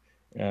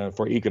and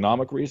for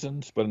economic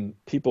reasons, but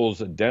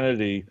people's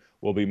identity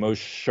will be most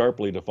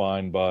sharply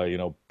defined by,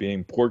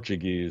 being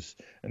Portuguese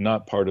and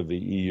not part of the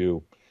EU.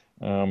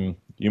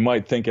 You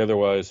might think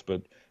otherwise,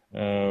 but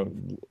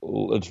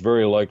it's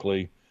very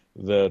likely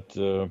that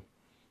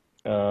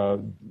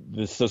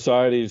the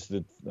societies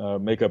that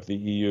make up the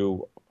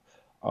EU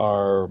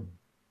are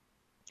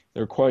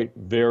they're quite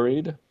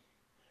varied.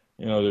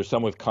 There's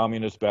some with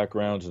communist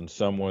backgrounds and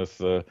some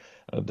with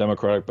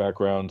democratic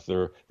backgrounds.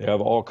 They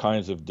have all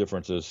kinds of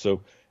differences.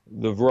 So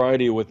the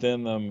variety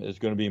within them is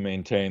going to be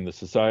maintained. The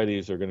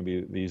societies are going to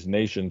be, these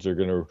nations are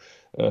going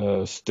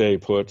to stay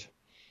put.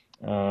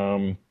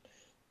 Um,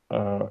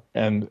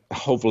 and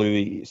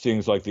hopefully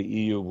things like the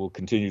EU will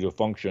continue to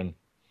function.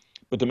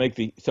 But to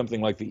make something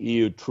like the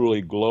EU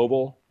truly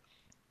global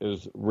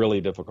is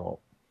really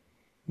difficult.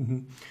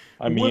 Mhm.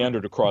 I What,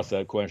 meandered across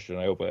that question.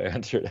 I hope I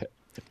answered it.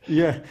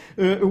 yeah,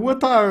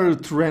 what are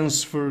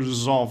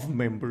transfers of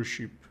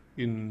membership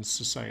in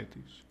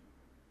societies?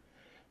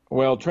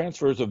 Well,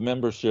 transfers of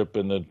membership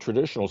in the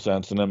traditional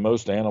sense, and in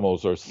most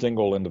animals, are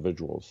single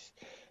individuals.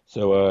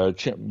 So a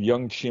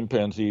young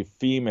chimpanzee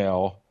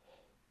female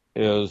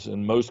is,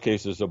 in most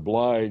cases,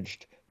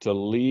 obliged to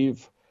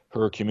leave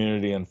her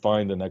community and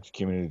find the next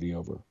community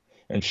over.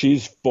 And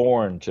she's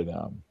foreign to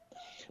them.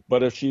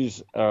 But if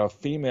she's a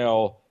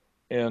female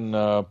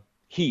in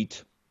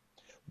heat,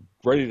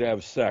 ready to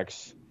have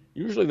sex,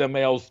 usually the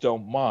males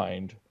don't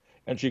mind,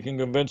 and she can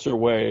convince her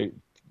way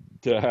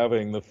to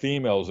having the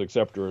females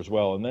accept her as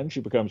well, and then she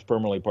becomes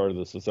permanently part of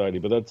the society.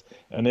 But that's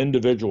an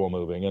individual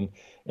moving, and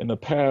in the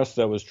past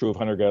that was true of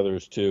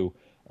hunter-gatherers too.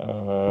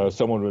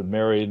 Someone would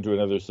marry into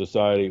another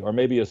society, or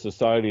maybe a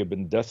society had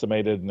been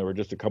decimated, and there were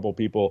just a couple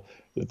people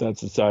that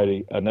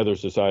society, another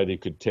society,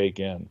 could take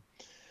in.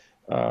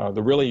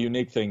 The really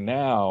unique thing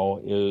now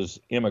is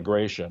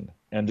immigration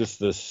and just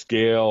the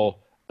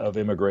scale of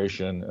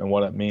immigration and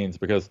what it means,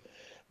 because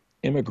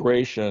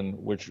immigration,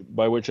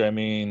 by which I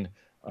mean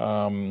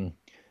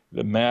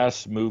the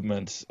mass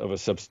movements of a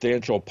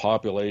substantial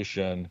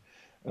population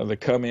that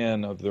come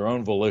in of their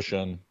own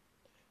volition.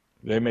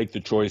 They make the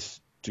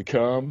choice to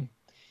come,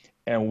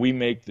 and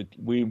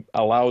we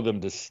allow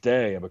them to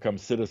stay and become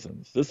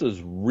citizens. This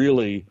is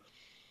really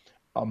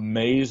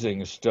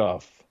amazing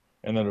stuff,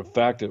 and then the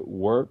fact it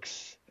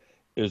works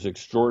is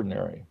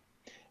extraordinary.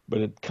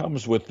 But it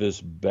comes with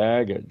this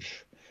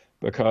baggage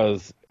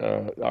because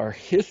our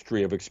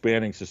history of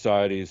expanding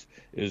societies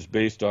is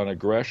based on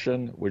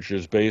aggression, which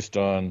is based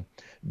on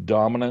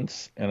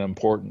dominance and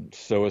importance.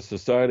 So a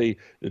society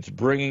that's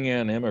bringing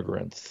in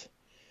immigrants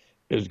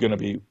is going to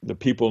be, the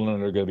people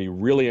in it are going to be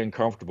really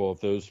uncomfortable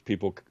if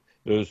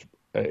those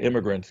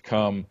immigrants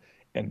come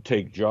and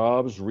take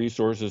jobs,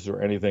 resources,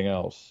 or anything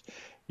else.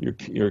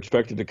 You're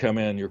expected to come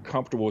in, you're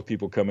comfortable with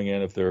people coming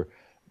in if they're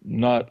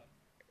not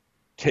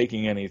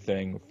taking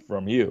anything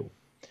from you.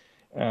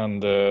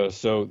 And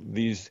so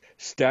these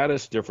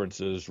status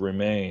differences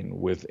remain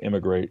with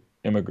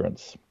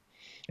immigrants.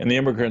 And the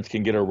immigrants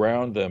can get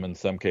around them in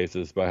some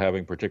cases by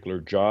having particular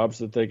jobs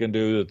that they can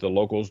do that the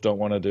locals don't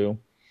want to do.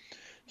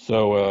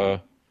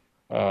 So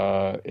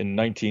in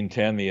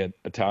 1910, the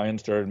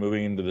Italians started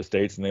moving into the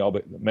States,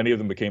 and many of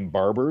them became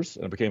barbers,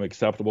 and it became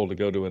acceptable to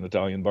go to an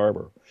Italian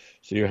barber.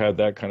 So you had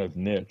that kind of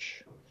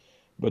niche.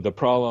 But the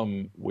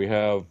problem we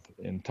have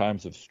in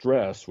times of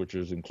stress, which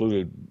has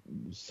included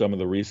some of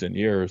the recent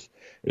years,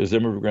 is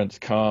immigrants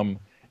come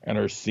and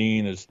are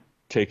seen as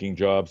taking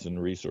jobs and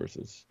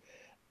resources.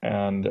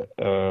 And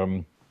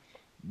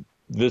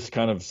this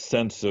kind of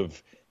sense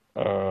of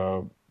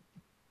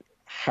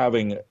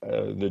having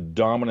the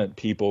dominant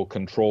people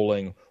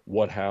controlling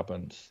what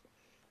happens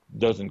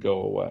doesn't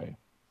go away.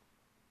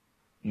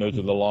 And those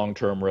are the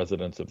long-term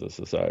residents of the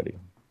society.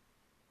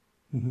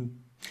 Mm-hmm.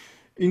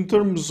 In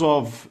terms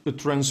of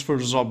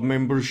transfers of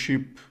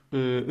membership,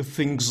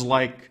 things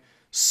like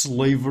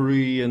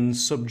slavery and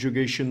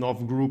subjugation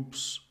of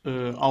groups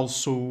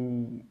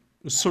also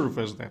serve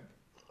as that,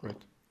 right?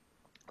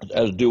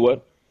 As do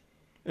what?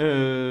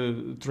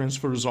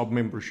 Transfers of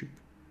membership.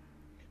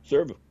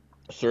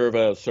 Serve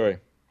as, sorry.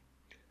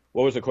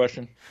 What was the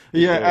question?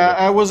 Yeah,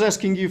 I was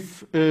asking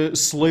if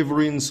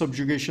slavery and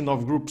subjugation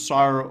of groups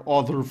are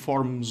other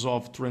forms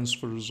of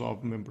transfers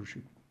of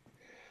membership.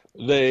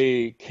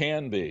 They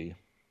can be.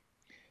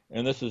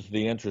 And this is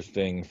the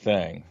interesting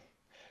thing,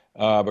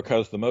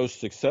 because the most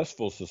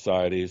successful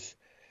societies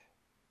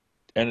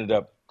ended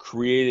up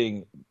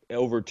creating,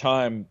 over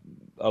time,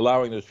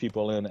 allowing those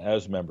people in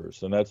as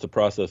members. And that's the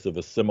process of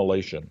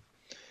assimilation.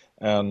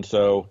 And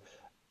so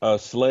a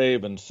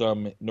slave in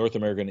some North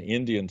American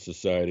Indian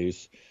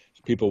societies,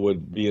 people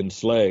would be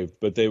enslaved,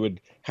 but they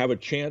would have a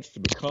chance to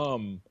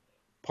become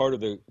part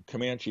of the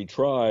Comanche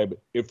tribe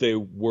if they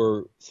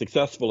were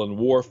successful in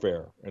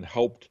warfare and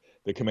helped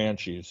the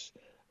Comanches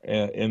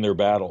in their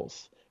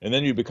battles. And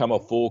then you become a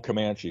full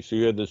Comanche. So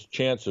you had this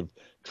chance of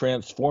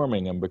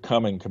transforming and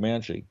becoming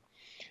Comanche.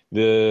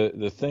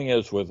 The thing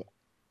is, with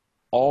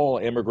all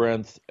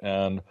immigrants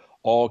and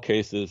all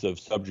cases of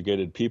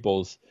subjugated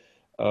peoples,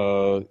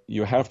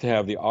 you have to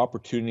have the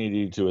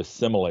opportunity to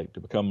assimilate, to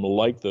become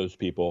like those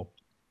people,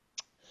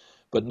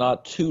 but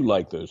not too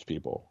like those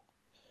people.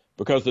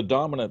 Because the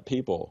dominant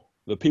people,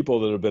 the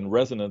people that have been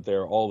resident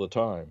there all the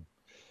time,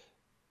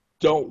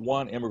 don't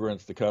want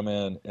immigrants to come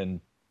in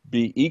and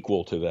be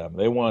equal to them.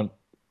 They want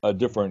a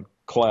different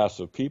class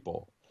of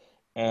people.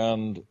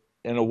 And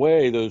in a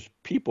way, those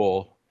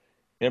people,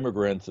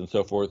 immigrants and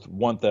so forth,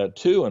 want that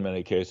too in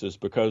many cases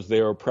because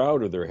they are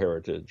proud of their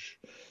heritage.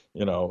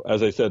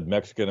 as I said,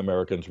 Mexican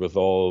Americans with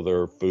all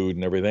their food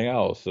and everything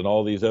else, and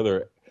all these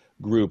other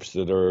groups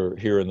that are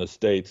here in the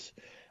States.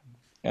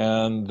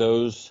 And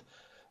those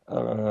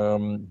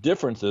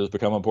differences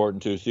become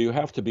important too. So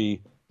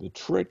the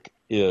trick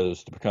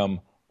is to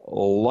become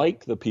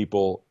like the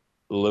people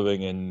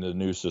living in the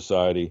new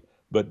society,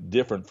 but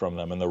different from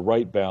them, in the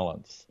right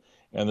balance.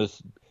 And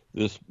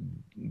this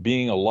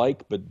being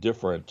alike but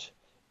different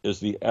is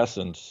the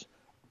essence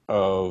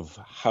of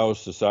how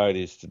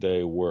societies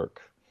today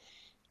work.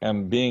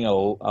 And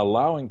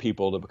allowing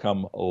people to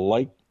become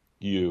like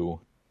you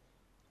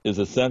is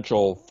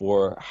essential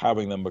for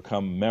having them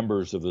become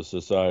members of the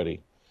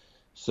society.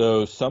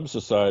 So some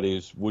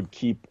societies would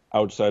keep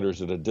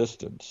outsiders at a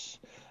distance.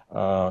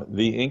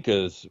 The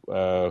Incas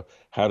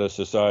had a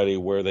society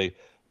where they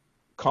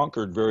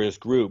conquered various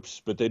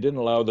groups, but they didn't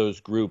allow those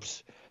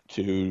groups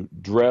to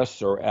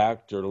dress or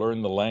act or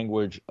learn the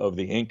language of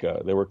the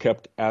Inca. They were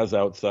kept as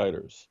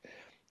outsiders.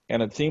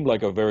 And it seemed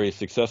like a very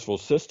successful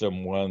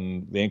system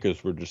when the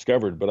Incas were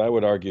discovered, but I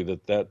would argue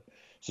that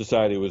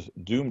society was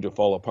doomed to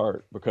fall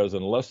apart, because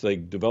unless they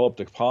developed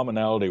a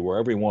commonality where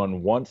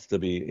everyone wants to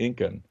be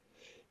Incan,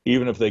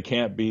 even if they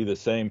can't be the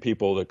same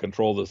people that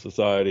control the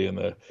society in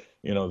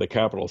the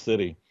capital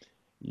city,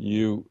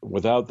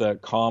 without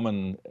that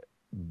common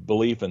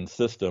belief and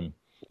system,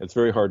 it's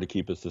very hard to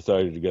keep a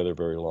society together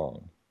very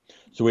long.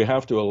 So we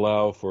have to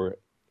allow for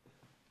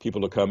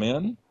people to come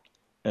in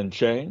and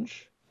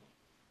change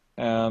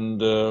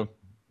and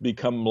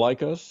become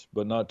like us,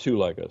 but not too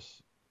like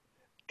us.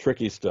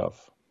 Tricky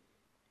stuff.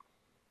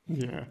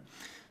 Yeah.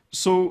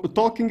 So,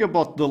 talking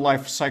about the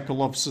life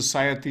cycle of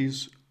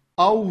societies,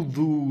 how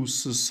do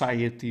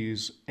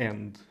societies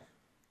end?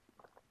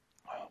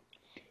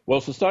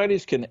 Well,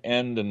 societies can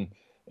end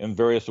in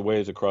various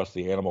ways across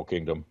the animal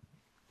kingdom.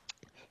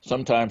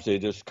 Sometimes they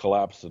just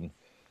collapse and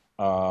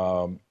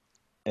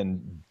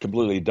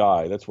completely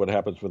die. That's what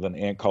happens with an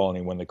ant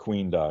colony when the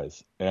queen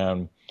dies.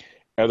 And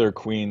other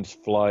queens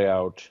fly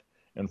out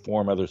and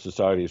form other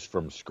societies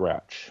from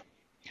scratch.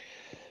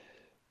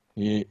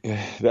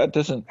 That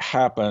doesn't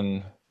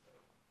happen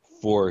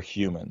for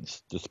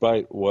humans.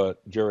 Despite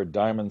what Jared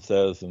Diamond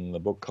says in the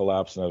book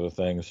Collapse and other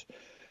things,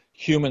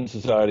 human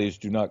societies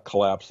do not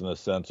collapse in the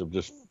sense of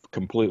just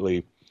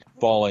completely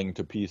falling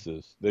to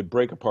pieces. They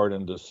break apart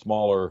into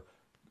smaller,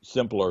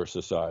 simpler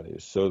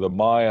societies. So the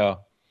Maya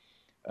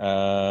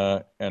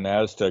and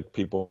Aztec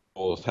people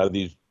had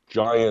these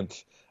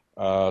giant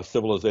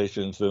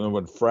civilizations that then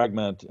would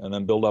fragment and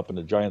then build up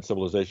into giant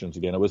civilizations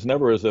again. It was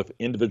never as if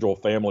individual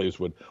families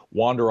would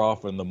wander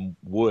off in the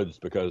woods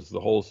because the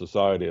whole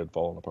society had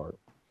fallen apart.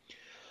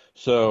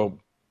 So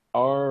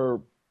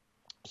our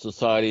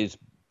societies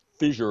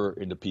fissure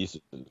into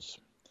pieces,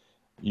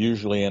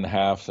 usually in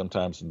half,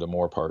 sometimes into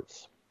more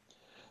parts.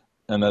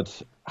 And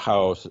that's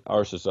how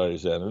our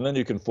societies end. And then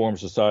you can form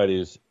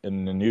societies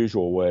in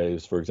unusual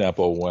ways. For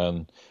example,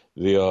 when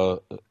the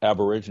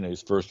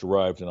Aborigines first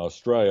arrived in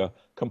Australia,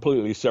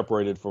 completely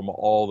separated from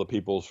all the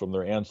peoples from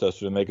their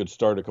ancestors, and they could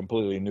start a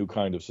completely new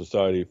kind of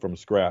society from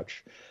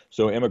scratch.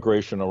 So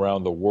immigration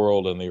around the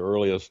world in the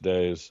earliest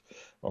days,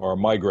 or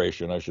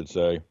migration, I should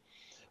say,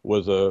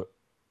 was a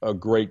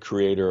great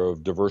creator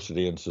of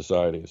diversity in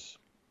societies.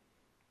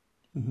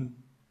 Mm-hmm.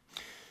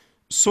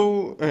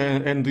 So,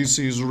 and this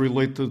is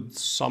related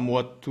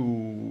somewhat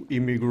to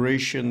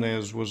immigration,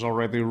 as was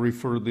already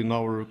referred in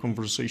our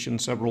conversation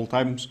several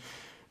times.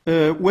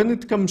 When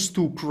it comes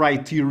to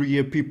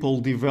criteria people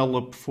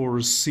develop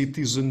for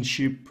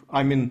citizenship,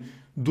 I mean,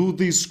 do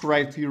these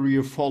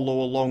criteria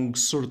follow along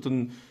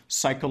certain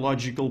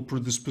psychological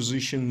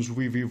predispositions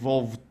we've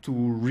evolved to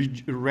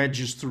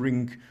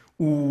registering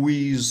who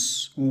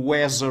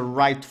has a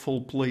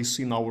rightful place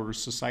in our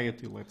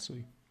society, let's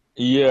say?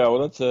 Yeah,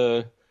 well,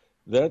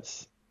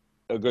 that's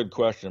a good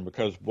question,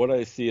 because what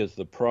I see as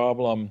the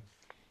problem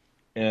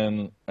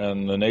in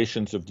the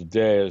nations of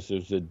today is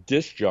there's a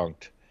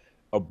disjunct,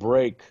 a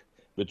break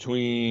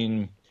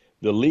between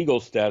the legal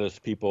status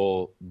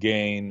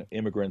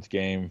immigrants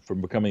gain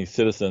from becoming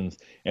citizens,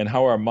 and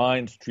how our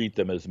minds treat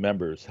them as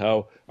members,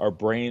 how our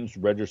brains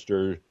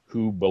register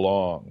who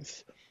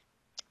belongs.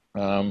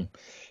 Um,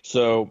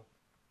 so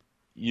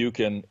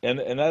and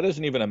that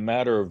isn't even a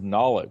matter of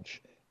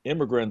knowledge.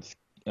 Immigrants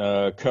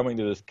coming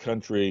to this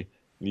country,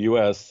 the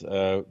U.S.,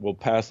 will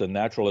pass a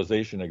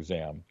naturalization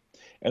exam,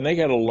 and they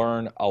got to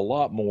learn a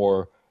lot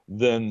more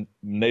than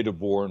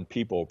native-born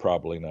people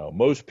probably know.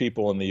 Most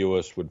people in the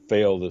U.S. would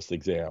fail this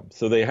exam,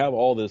 so they have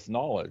all this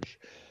knowledge,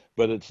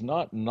 but it's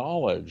not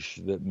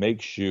knowledge that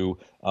makes you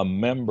a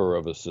member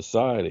of a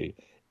society.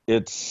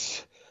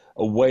 It's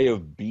a way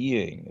of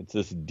being. It's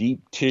this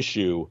deep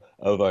tissue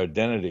of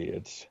identity.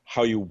 It's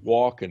how you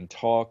walk and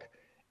talk.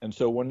 And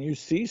so when you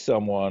see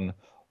someone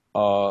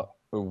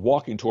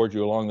walking towards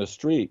you along the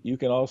street, you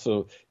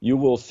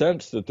will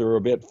sense that they're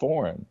a bit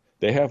foreign.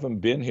 They haven't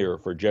been here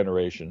for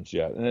generations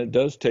yet. And it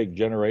does take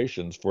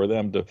generations for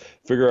them to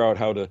figure out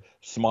how to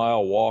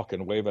smile, walk,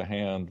 and wave a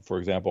hand, for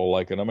example,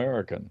 like an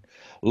American,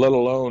 let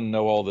alone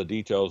know all the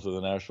details of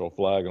the national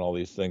flag and all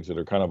these things that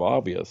are kind of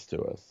obvious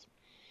to us.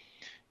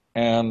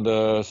 And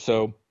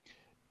so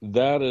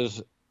that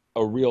is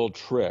a real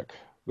trick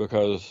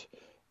because,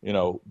 you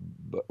know,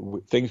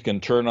 things can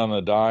turn on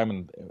a dime,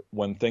 and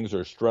when things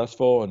are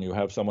stressful and you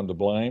have someone to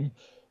blame,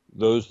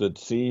 those that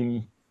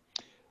seem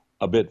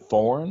a bit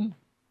foreign,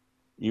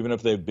 even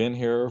if they've been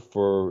here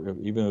for,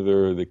 even if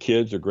they're the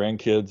kids or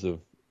grandkids of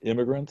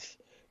immigrants,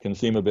 can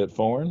seem a bit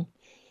foreign.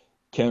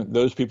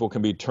 Those people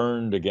can be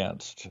turned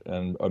against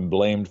and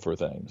blamed for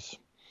things,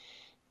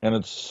 and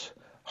it's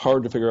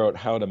hard to figure out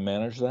how to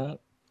manage that.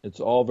 It's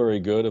all very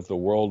good if the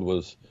world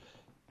was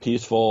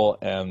peaceful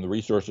and the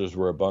resources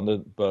were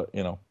abundant, but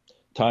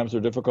times are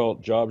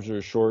difficult, jobs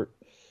are short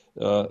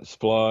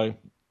supply,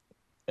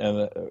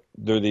 and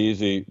they're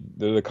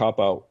the cop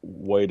out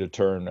way to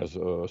turn as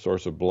a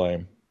source of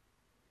blame.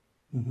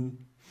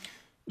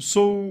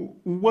 So,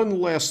 one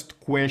last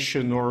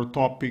question or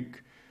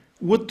topic.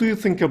 What do you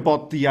think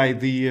about the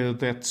idea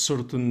that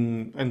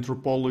certain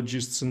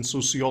anthropologists and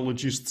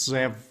sociologists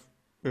have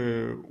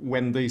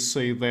when they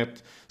say that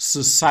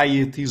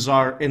societies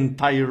are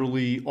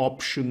entirely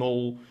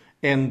optional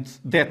and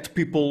that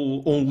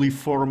people only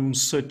form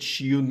such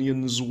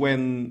unions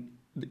when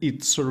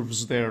it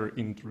serves their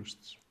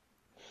interests?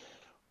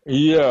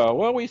 Yeah,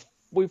 well,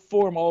 we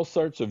form all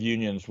sorts of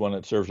unions when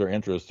it serves our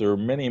interests. There are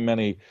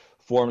many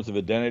forms of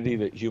identity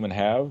that humans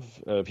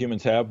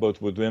have, both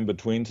within and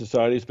between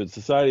societies. But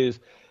societies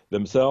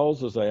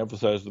themselves, as I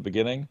emphasized at the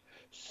beginning,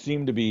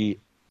 seem to be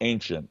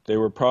ancient. They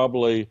were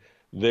probably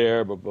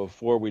there, but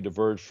before we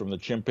diverged from the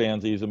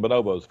chimpanzees and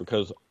bonobos,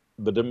 because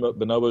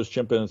bonobos,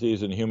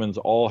 chimpanzees, and humans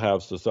all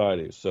have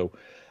societies. So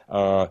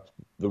uh,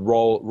 the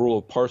rule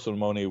of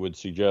parsimony would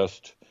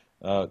suggest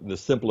the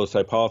simplest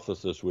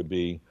hypothesis would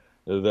be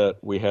that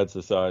we had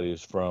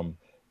societies from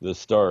the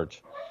start.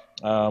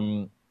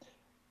 Um,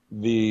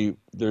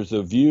 there's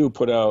a view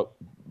put out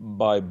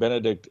by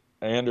Benedict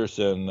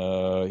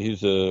Anderson.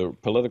 He's a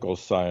political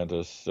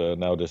scientist,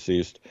 now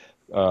deceased.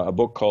 A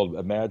book called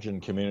Imagine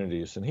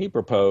Communities, and he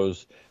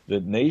proposed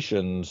that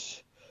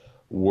nations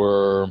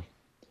were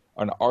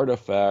an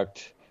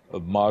artifact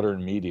of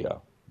modern media.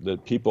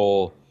 That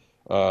people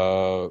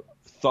thought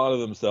of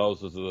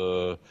themselves as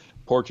the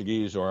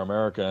Portuguese or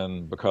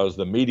American because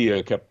the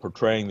media kept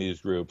portraying these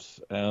groups,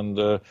 and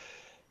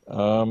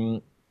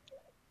um,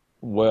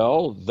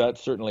 well, that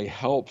certainly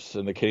helps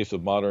in the case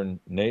of modern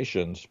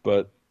nations,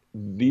 but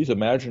these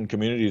imagined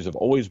communities have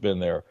always been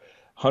there.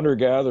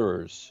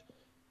 Hunter-gatherers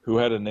who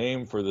had a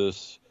name for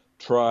this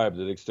tribe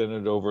that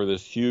extended over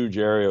this huge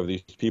area of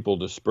these people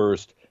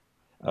dispersed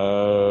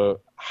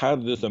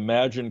had this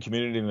imagined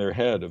community in their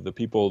head of the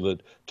people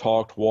that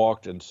talked,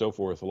 walked, and so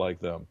forth like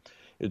them.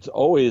 It's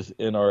always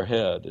in our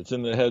head. It's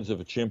in the heads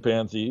of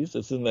chimpanzees.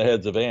 It's in the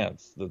heads of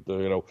ants.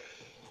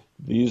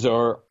 These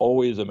are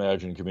always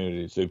imagined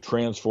communities. They've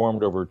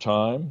transformed over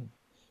time,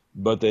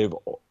 but they've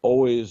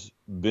always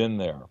been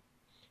there.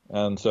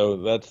 And so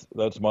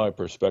that's my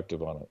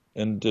perspective on it.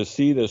 And to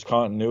see this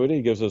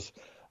continuity gives us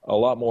a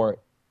lot more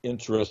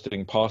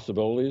interesting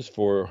possibilities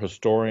for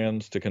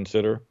historians to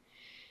consider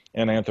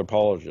and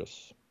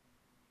anthropologists.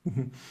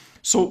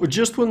 So,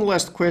 just one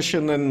last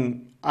question,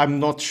 and I'm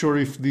not sure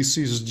if this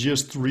is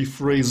just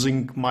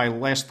rephrasing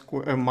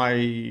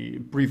my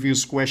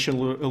previous question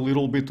a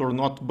little bit or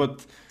not,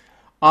 but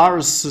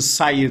are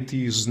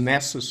societies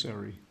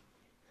necessary?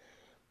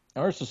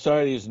 Our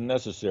society is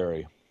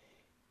necessary.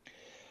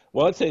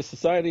 Well, I'd say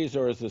societies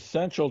are as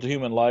essential to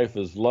human life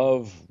as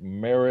love,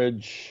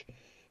 marriage,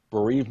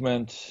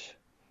 bereavement,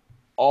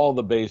 all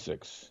the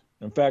basics.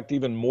 In fact,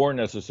 even more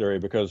necessary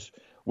because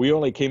we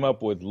only came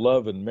up with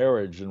love and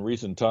marriage in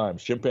recent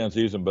times.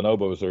 Chimpanzees and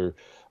bonobos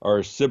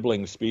are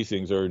sibling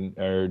species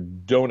or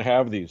don't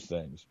have these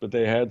things, but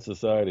they had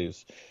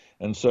societies.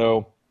 And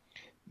so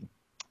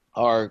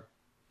our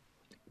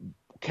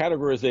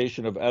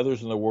categorization of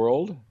others in the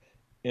world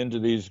into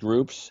these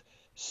groups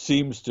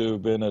seems to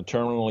have been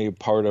eternally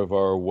part of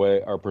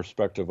our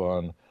perspective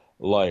on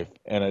life,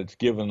 and it's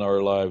given our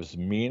lives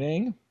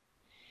meaning.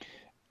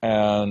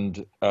 And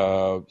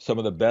some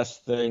of the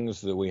best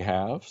things that we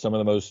have, some of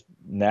the most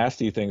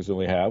nasty things that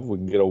we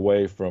can get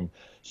away from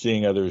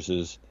seeing others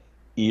as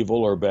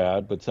evil or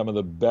bad, but some of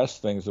the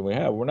best things that we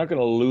have, we're not going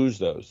to lose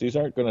those. These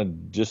aren't going to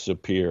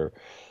disappear.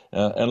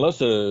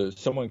 Unless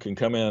someone can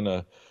come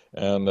in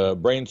and a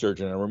brain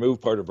surgeon and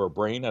remove part of our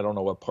brain, I don't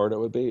know what part it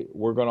would be,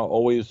 we're going to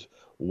always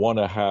want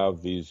to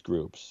have these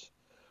groups.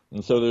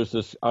 And so there's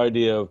this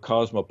idea of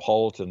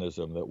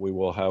cosmopolitanism, that we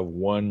will have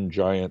one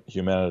giant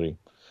humanity.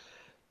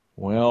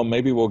 Well,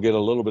 maybe we'll get a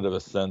little bit of a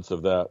sense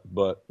of that,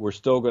 but we're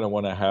still going to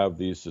want to have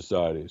these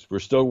societies. We're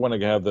still going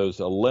to have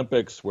those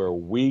Olympics where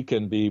we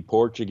can be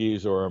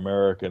Portuguese or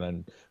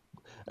American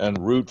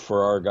and root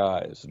for our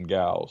guys and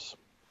gals.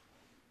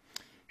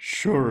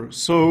 Sure.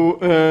 So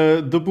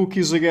the book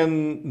is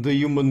again The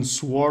Human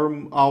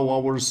Swarm: How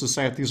Our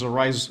Societies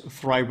Arise,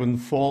 Thrive and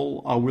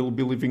Fall. I will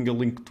be leaving a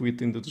link to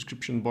it in the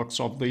description box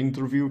of the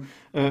interview.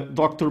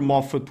 Dr.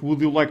 Moffat, would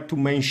you like to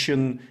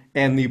mention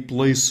any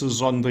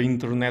places on the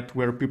internet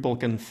where people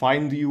can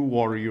find you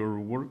or your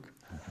work?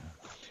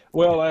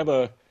 Well, I have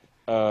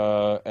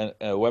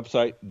a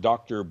website,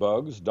 Dr.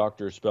 Bugs,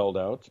 doctor spelled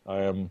out. I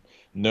am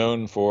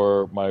known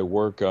for my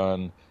work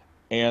on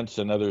ants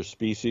and other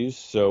species,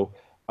 so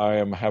I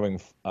am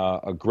having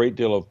a great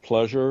deal of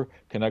pleasure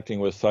connecting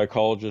with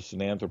psychologists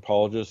and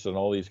anthropologists and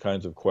all these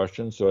kinds of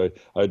questions. So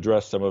I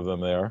address some of them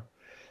there.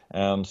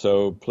 And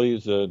so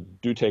please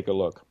do take a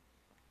look.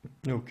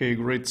 Okay,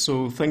 great.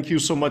 So thank you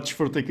so much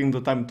for taking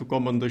the time to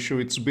come on the show.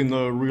 It's been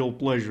a real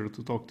pleasure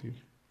to talk to you.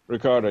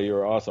 Ricardo,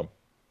 you're awesome.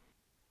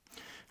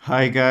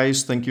 Hi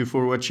guys, thank you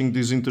for watching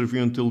this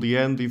interview until the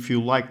end. If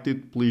you liked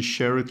it, please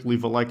share it,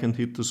 leave a like and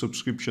hit the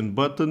subscription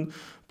button.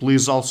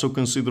 Please also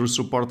consider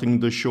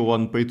supporting the show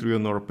on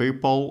Patreon or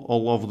PayPal.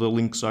 All of the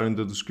links are in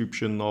the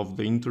description of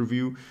the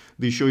interview.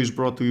 This show is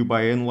brought to you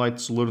by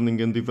Enlights Learning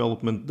and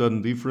Development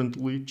Done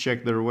Differently.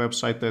 Check their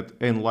website at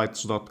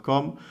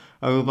enlights.com.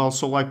 I would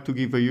also like to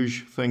give a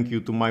huge thank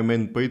you to my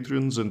main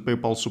patrons and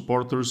PayPal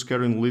supporters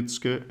Karen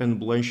Litske, Anne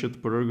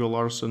Blanchett, Perega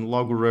Larsen,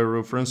 Lau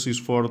Guerrero, Francis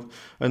Ford,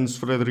 Hans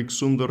Frederick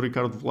Sunder,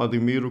 Ricardo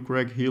Vladimiro,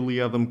 Craig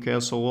Healy, Adam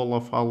Castle,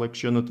 Olaf Alex,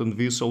 Jonathan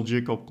Wiesel,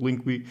 Jacob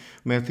Klinkby,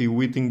 Matthew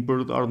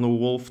Whittingbird, Arno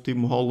Wolf,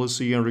 Tim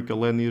Hollacy, Henrik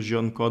Alenius,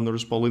 John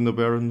Connors, Paulina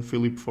Barron,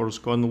 Philip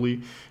Forrest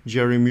Connolly,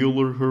 Jerry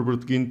Mueller,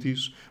 Herbert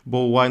Gintis,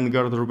 Bo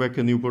Weingard, Rebecca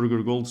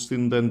Newberger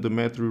Goldstein, Dan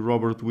Demetri,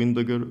 Robert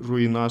Windiger,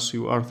 Rui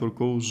Inácio, Arthur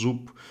Coe,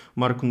 Zup,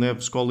 Marco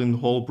Neves, Colin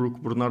Holbrook,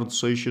 Bernardo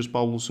Seixas,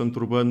 Paulo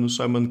Santurbano,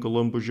 Simon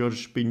Colombo,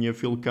 Jorge Espinha,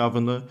 Phil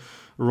Kavanagh,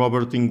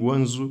 Robert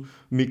Inguanzo,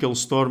 Michael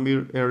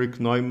Stormir, Eric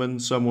Neumann,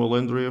 Samuel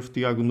Andreev,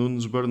 Tiago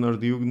Nunes,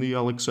 Bernard Ugni,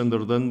 Alexander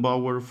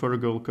Dunbauer,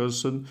 Fergal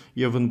Cusson,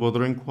 Evan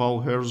Bodrenko, Hal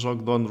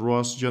Herzog, Don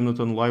Ross,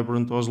 Jonathan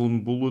Librant,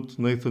 Oslam Bullet,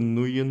 Nathan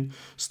Nguyen,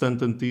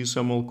 Stanton T,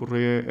 Samuel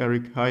Correa,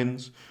 Eric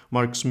Hines,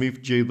 Mark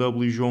Smith,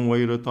 J.W., João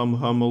Eira, Tom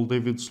Hummel,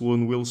 David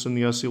Sloan Wilson,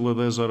 Yacila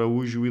Dez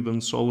Araújo,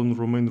 Eden Solon,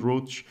 Romain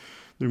Roach,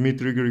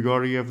 Dmitry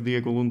Grigoriev,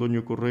 Diego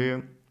Londonio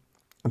Correa,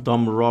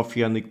 Tom Roth,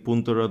 Yannick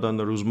Punter,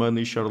 Adana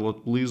Rusmani,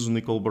 Charlotte Bliss,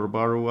 Nicole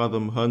Barbaro,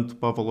 Adam Hunt,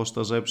 Pavel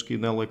Ostazewski,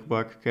 Nelek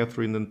Bach,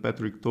 Catherine and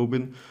Patrick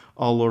Tobin,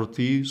 Al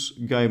Ortiz,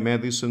 Guy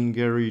Madison,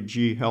 Gary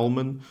G.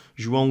 Hellman,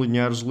 João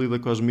Linhares, Lida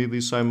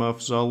Cosmidi, Saima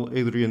Afzal,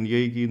 Adrian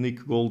Yegi,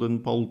 Nick Golden,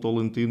 Paulo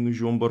Tolentino,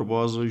 João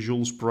Barbosa,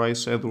 Jules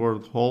Price,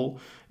 Edward Hall,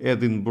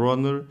 Edin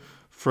Bronner,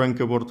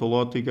 Franca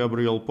Bortolotti,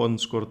 Gabriel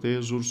Pons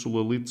Cortez,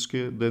 Ursula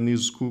Litske,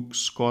 Denise Cook,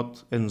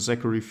 Scott, and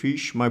Zachary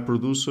Fish. My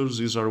producers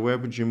is our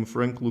web, Jim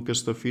Frank,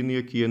 Lucas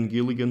Tafinia, Kian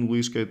Gilligan,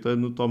 Luís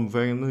Caetano, Tom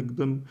Van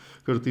Egdem,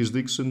 Curtis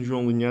Dixon,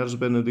 João Linhares,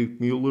 Benedict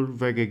Mueller,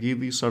 Vega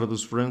Guidi,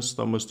 Sardas France,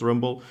 Thomas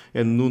Trumbull,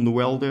 and Nuno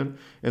Welder.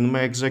 And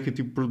my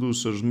executive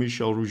producers,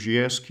 Michel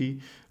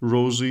Rugieski,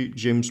 Rosie,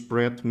 James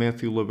Pratt,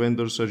 Matthew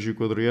Lavender, Sergio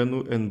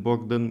Quadriano, and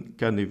Bogdan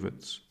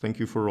Kanivets. Thank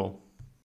you for all.